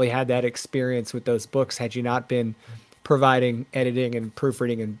never probably had that experience with those books had you not been providing editing and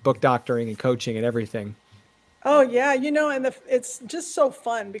proofreading and book doctoring and coaching and everything. Oh yeah, and it's just so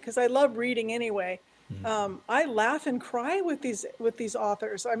fun because I love reading anyway. I laugh and cry with these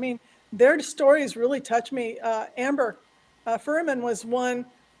authors. I mean, their stories really touch me. Amber Furman was one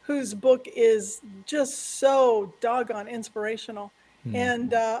whose book is just so doggone inspirational.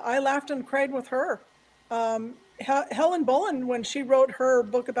 And I laughed and cried with her. Helen Bowen, when she wrote her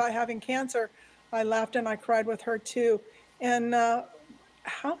book about having cancer, I laughed and I cried with her too. And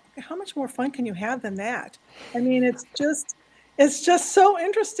how much more fun can you have than that? I mean, it's just so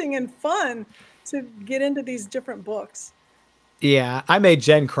interesting and fun to get into these different books. Yeah, I made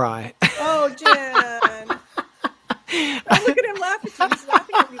Jen cry. Oh, Jen. Oh, look at him laughing. He's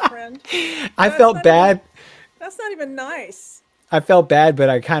laughing at you, friend. I felt bad. That's not even nice. I felt bad, but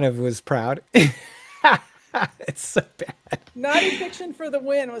I kind of was proud. It's so bad. Naughty Fiction for the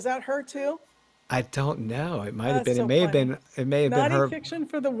Win. Was that her too? I don't know. It might have been. So it may have been. It may have been her. Naughty Fiction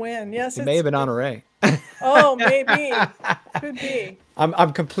for the Win. Yes, it may have been Honore. Oh, maybe. Could be.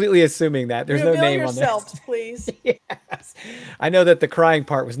 I'm completely assuming that there's no name on this. Yourselves, please. Yes, I know that the crying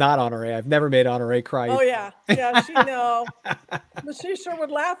part was not Honore. I've never made Honore cry. Oh yeah, she know. But she sure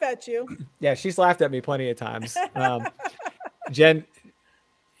would laugh at you. Yeah, she's laughed at me plenty of times. Jen.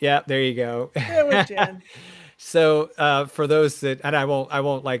 Yeah, there you go. There was Jen. So for those that, and I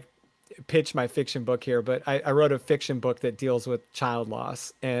won't like pitch my fiction book here, but I wrote a fiction book that deals with child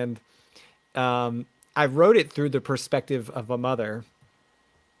loss, and I wrote it through the perspective of a mother.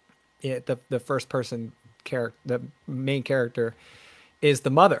 The first person character, the main character, is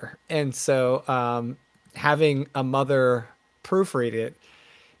the mother, and so having a mother proofread it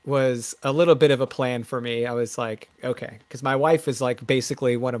was a little bit of a plan for me. I was like, okay, because my wife is like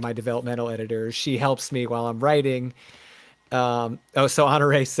basically one of my developmental editors. She helps me while I'm writing. Oh, so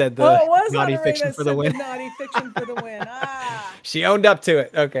Honore said Oh, the it was naughty Honore fiction that for the said the win. naughty fiction for the win. Ah, She owned up to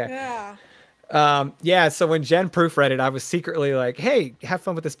it. Okay. yeah. Yeah. So when Jen proofread it, I was secretly like, hey, have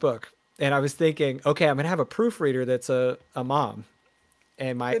fun with this book. And I was thinking, okay, I'm going to have a proofreader that's a mom.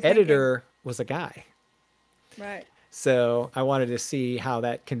 And my Good thinking. editor was a guy. Right. So I wanted to see how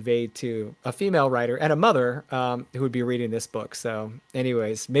that conveyed to a female writer and a mother who would be reading this book. So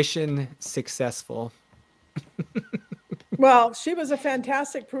anyways, mission successful. Well, she was a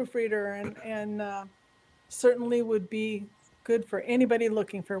fantastic proofreader and certainly would be good for anybody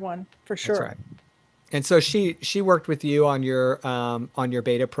looking for one, for sure. That's right. And so she worked with you on your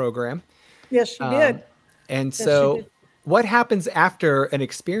beta program. Yes, she did. And Yes, she so did. what happens after an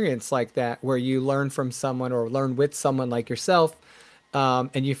experience like that where you learn from someone or learn with someone like yourself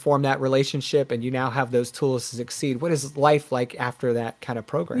and you form that relationship and you now have those tools to succeed? What is life like after that kind of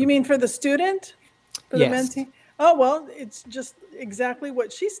program? You mean for the student? For Yes. the mentee? Oh, well, it's just exactly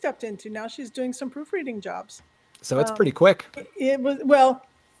what she stepped into. Now she's doing some proofreading jobs. So it's pretty quick. It was, well,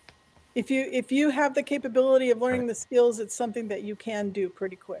 if you have the capability of learning Right. the skills, it's something that you can do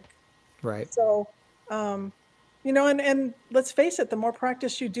pretty quick. Right. So, you know, and let's face it, the more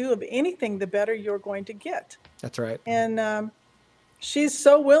practice you do of anything, the better you're going to get. That's right. And she's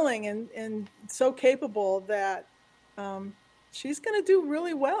so willing and so capable that she's going to do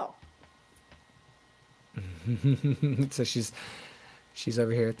really well. So she's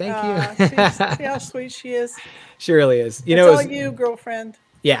over here. Thank you. See how sweet she is. She really is. You It's know, all you, girlfriend.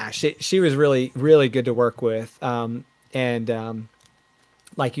 yeah, she was really, really good to work with. And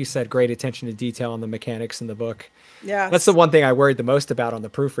like you said, great attention to detail on the mechanics in the book. Yeah. That's the one thing I worried the most about on the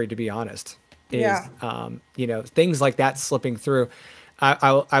proofread, to be honest, is, Yeah. you know, things like that slipping through.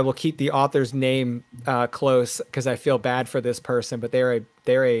 I will keep the author's name close because I feel bad for this person, but they're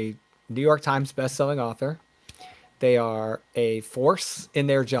a New York Times bestselling author. They are a force in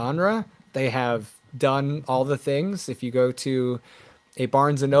their genre. They have done all the things. If you go to a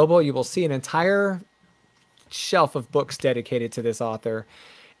Barnes & Noble, you will see an entire shelf of books dedicated to this author.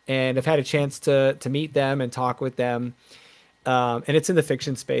 And I've had a chance to meet them and talk with them. And it's in the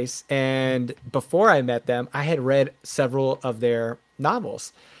fiction space. And before I met them, I had read several of their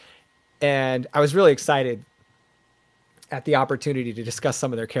novels. And I was really excited at the opportunity to discuss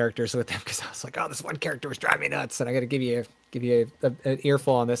some of their characters with them because I was like, oh, this one character was driving me nuts, and I got to give you an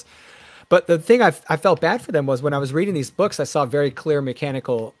earful on this. But the thing I felt bad for them was when I was reading these books, I saw very clear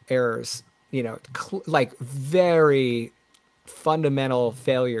mechanical errors, you know, like very fundamental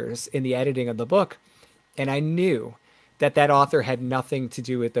failures in the editing of the book. And I knew that author had nothing to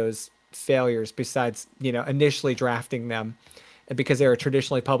do with those failures besides, you know, initially drafting them. And because they're a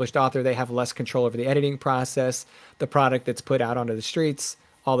traditionally published author, they have less control over the editing process, the product that's put out onto the streets,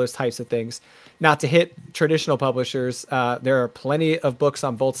 all those types of things. Not to hit traditional publishers, there are plenty of books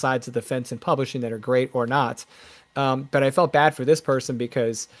on both sides of the fence in publishing that are great or not. But I felt bad for this person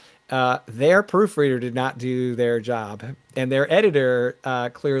because their proofreader did not do their job, and their editor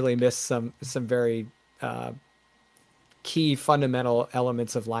clearly missed some very key fundamental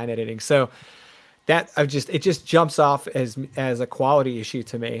elements of line editing. So that it just jumps off as a quality issue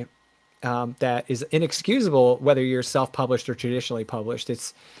to me. That is inexcusable whether you're self-published or traditionally published.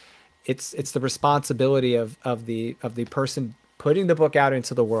 It's the responsibility of the person putting the book out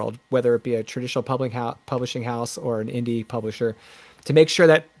into the world, whether it be a traditional publishing house or an indie publisher, to make sure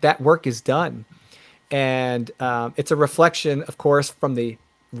that work is done. And it's a reflection, of course, from the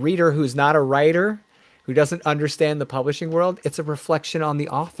reader who's not a writer, who doesn't understand the publishing world. It's a reflection on the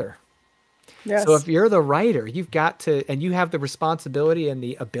author. Yes. So if you're the writer, you've got to, and you have the responsibility and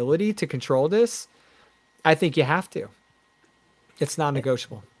the ability to control this, I think you have to. It's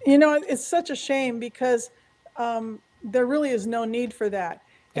non-negotiable. You know, it's such a shame because there really is no need for that.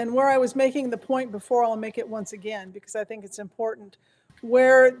 And where I was making the point before, I'll make it once again because I think it's important,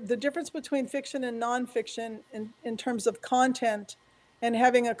 where the difference between fiction and nonfiction in terms of content and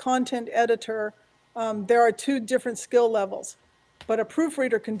having a content editor, there are two different skill levels, but a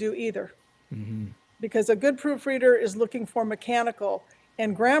proofreader can do either. Mm-hmm. Because a good proofreader is looking for mechanical,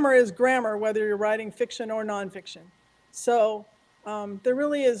 and grammar is grammar, whether you're writing fiction or nonfiction. So there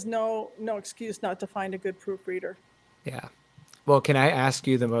really is no excuse not to find a good proofreader. Yeah. Well, can I ask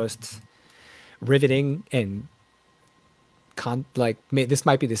you the most riveting and this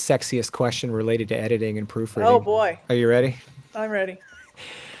might be the sexiest question related to editing and proofreading. Oh boy. Are you ready? I'm ready.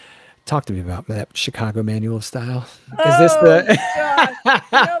 Talk to me about that Chicago Manual of Style. Is this the... gosh.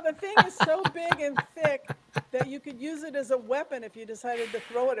 You know, the thing is so big and thick that you could use it as a weapon if you decided to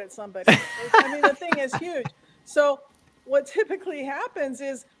throw it at somebody. I mean, the thing is huge. So what typically happens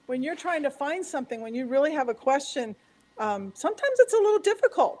is when you're trying to find something, when you really have a question, sometimes it's a little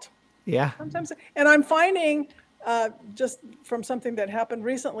difficult. Yeah. Sometimes, and I'm finding just from something that happened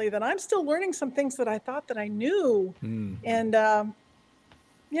recently that I'm still learning some things that I thought that I knew. And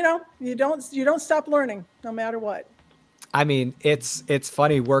you know, you don't stop learning no matter what. I mean, it's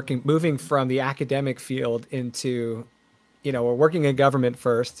funny moving from the academic field into, you know, we're working in government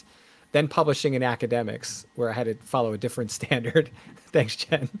first, then publishing in academics where I had to follow a different standard. Thanks,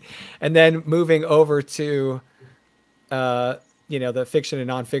 Jen. And then moving over to, you know, the fiction and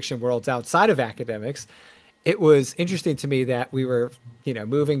nonfiction worlds outside of academics. It was interesting to me that we were, you know,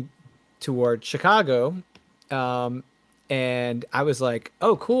 moving toward Chicago. And I was like,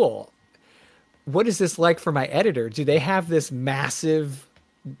 oh, cool. What is this like for my editor? Do they have this massive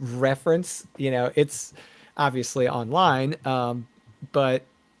reference? You know, it's obviously online, but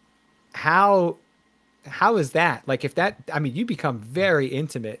how is that? Like if that, I mean, you become very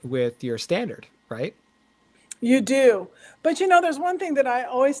intimate with your standard, right? You do. But you know, there's one thing that I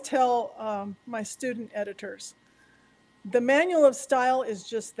always tell my student editors. The manual of style is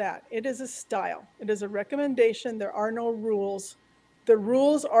just that. It is a style. It is a recommendation. There are no rules. The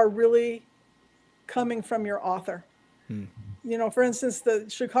rules are really coming from your author. You know, for instance, the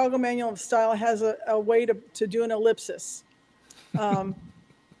Chicago Manual of Style has a way to do an ellipsis.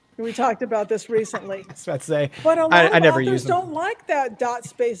 We talked about this recently. I was about to say, but a lot of never authors don't like that dot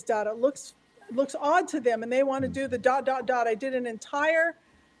space dot. It looks odd to them, and they want to do the dot dot dot. I did an entire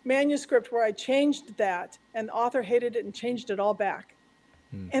manuscript where I changed that, and the author hated it and changed it all back.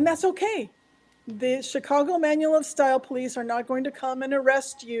 And that's okay. The Chicago Manual of Style police are not going to come and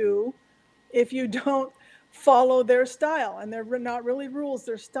arrest you if you don't follow their style. And they're not really rules,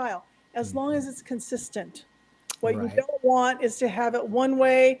 they're style, as long as it's consistent. What you don't want is to have it one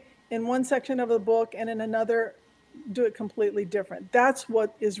way in one section of the book and in another do it completely different. That's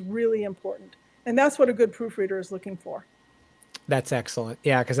what is really important. And that's what a good proofreader is looking for. That's excellent.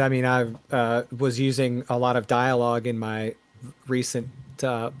 Yeah, because I mean, I was using a lot of dialogue in my recent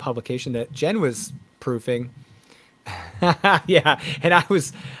publication that Jen was proofing. Yeah, and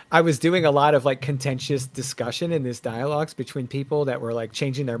I was doing a lot of like contentious discussion in these dialogues between people that were like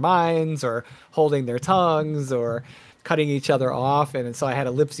changing their minds or holding their tongues or cutting each other off, and so I had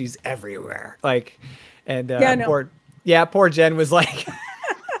ellipses everywhere. Like, and poor Jen was like.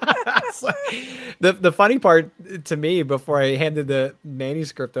 The funny part to me before I handed the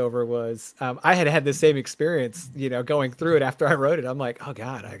manuscript over was I had the same experience, you know, going through it after I wrote it. I'm like, oh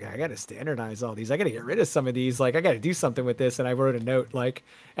God, I got to standardize all these. I got to get rid of some of these. Like, I got to do something with this. And I wrote a note like,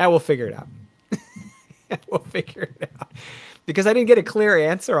 we'll figure it out. We'll figure it out. Because I didn't get a clear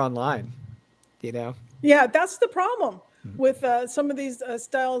answer online, you know? Yeah, that's the problem with some of these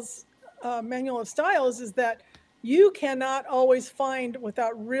styles, manual of styles, is that you cannot always find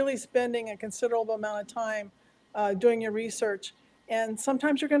without really spending a considerable amount of time doing your research. And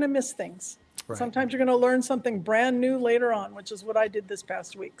sometimes you're going to miss things. Right. Sometimes you're going to learn something brand new later on, which is what I did this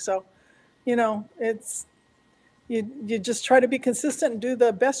past week. So, you know, it's you just try to be consistent and do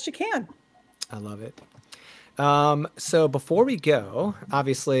the best you can. I love it. So before we go,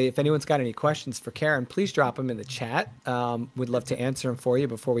 obviously, if anyone's got any questions for Karen, please drop them in the chat. We'd love to answer them for you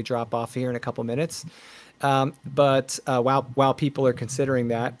before we drop off here in a couple minutes. But while people are considering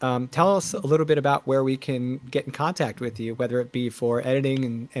that, tell us a little bit about where we can get in contact with you, whether it be for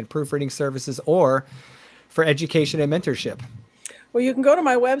editing and proofreading services or for education and mentorship. Well, you can go to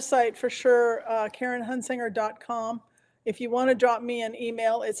my website for sure, KarenHunsanger.com. If you want to drop me an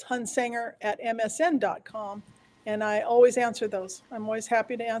email, it's hunsanger@msn.com. And I always answer those. I'm always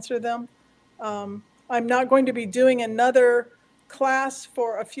happy to answer them. I'm not going to be doing another class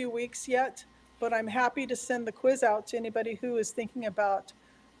for a few weeks yet, but I'm happy to send the quiz out to anybody who is thinking about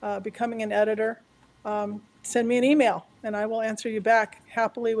becoming an editor. Send me an email and I will answer you back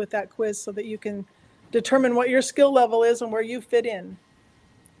happily with that quiz so that you can determine what your skill level is and where you fit in.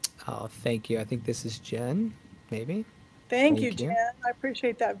 Oh, thank you. I think this is Jen, maybe. Thank you, Jen. I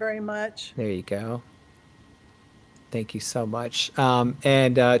appreciate that very much. There you go. Thank you so much.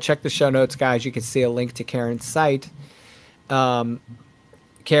 And check the show notes, guys. You can see a link to Karen's site.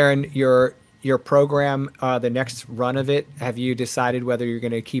 Karen, your program, the next run of it, have you decided whether you're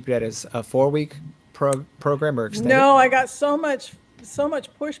going to keep it as a 4-week program or extend it? No, I got so much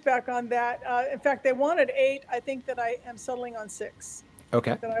pushback on that. In fact, they wanted 8. I think that I am settling on 6.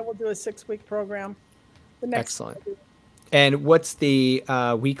 Okay. That I will do a 6-week program. Excellent. And what's the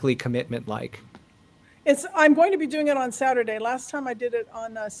weekly commitment like? I'm going to be doing it on Saturday. Last time I did it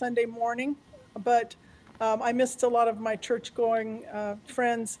on Sunday morning, but I missed a lot of my church-going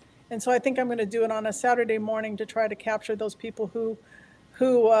friends, and so I think I'm going to do it on a Saturday morning to try to capture those people who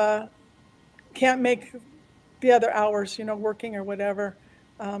can't make the other hours, working or whatever,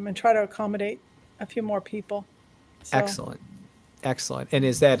 and try to accommodate a few more people. So. Excellent. Excellent. And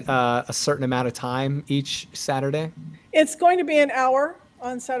is that a certain amount of time each Saturday? It's going to be an hour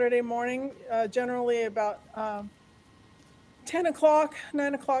on Saturday morning, generally about 10 o'clock,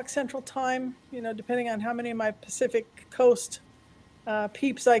 9 o'clock Central Time, depending on how many of my Pacific Coast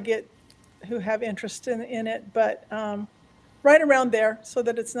peeps I get who have interest in it. But right around there, so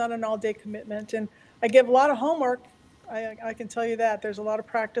that it's not an all-day commitment. And I give a lot of homework. I can tell you that. There's a lot of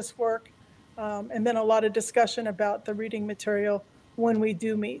practice work, and then a lot of discussion about the reading material when we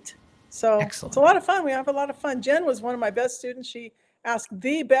do meet. So Excellent. It's a lot of fun. We have a lot of fun. Jen was one of my best students. She asked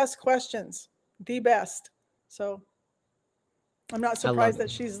the best questions, the best. So I'm not surprised that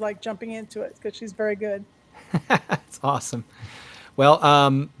she's like jumping into it, because she's very good. That's awesome.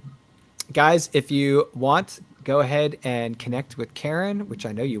 Well, guys, if you want, go ahead and connect with Karen, which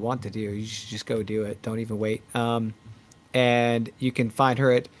I know you want to do. You should just go do it. Don't even wait. And you can find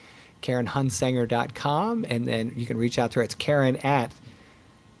her at KarenHunsanger.com, and then you can reach out to her. It's Karen at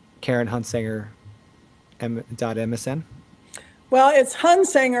KarenHunsanger.msn. Well, it's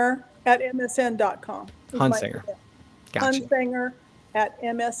Hunsanger at MSN.com. Hunsanger. Gotcha. Hunsanger at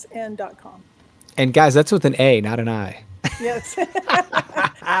MSN.com. And guys, that's with an A, not an I. Yes.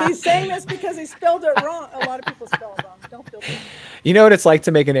 He's saying this because he spelled it wrong. A lot of people spell it wrong. Don't feel bad. You know what it's like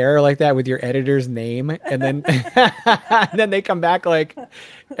to make an error like that with your editor's name, and then and then they come back like,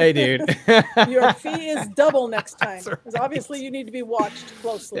 "Hey, dude, your fee is double next time." Right. Because obviously you need to be watched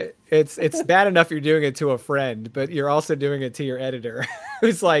closely. It's bad enough you're doing it to a friend, but you're also doing it to your editor,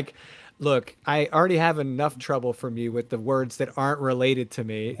 who's like, "Look, I already have enough trouble from you with the words that aren't related to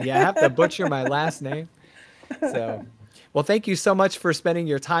me. You have to butcher my last name." So, well, thank you so much for spending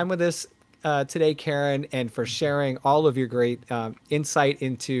your time with us today, Karen, and for sharing all of your great insight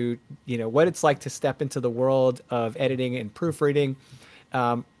into, what it's like to step into the world of editing and proofreading.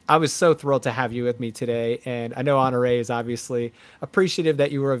 I was so thrilled to have you with me today, and I know Honore is obviously appreciative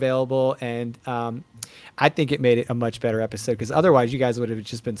that you were available, and I think it made it a much better episode, because otherwise you guys would have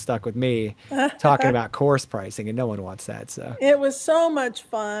just been stuck with me talking about course pricing, and no one wants that. So it was so much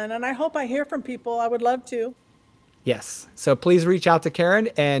fun, and I hope I hear from people. I would love to. Yes. So please reach out to Karen,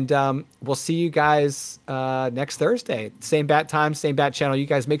 and we'll see you guys next Thursday. Same bat time, same bat channel. You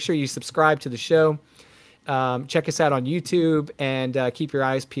guys make sure you subscribe to the show. Check us out on YouTube, and keep your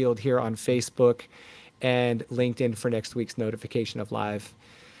eyes peeled here on Facebook and LinkedIn for next week's notification of live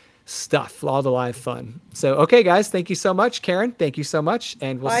stuff, all the live fun. So, okay, guys, thank you so much. Karen, thank you so much.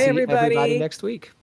 And we'll see everybody next week.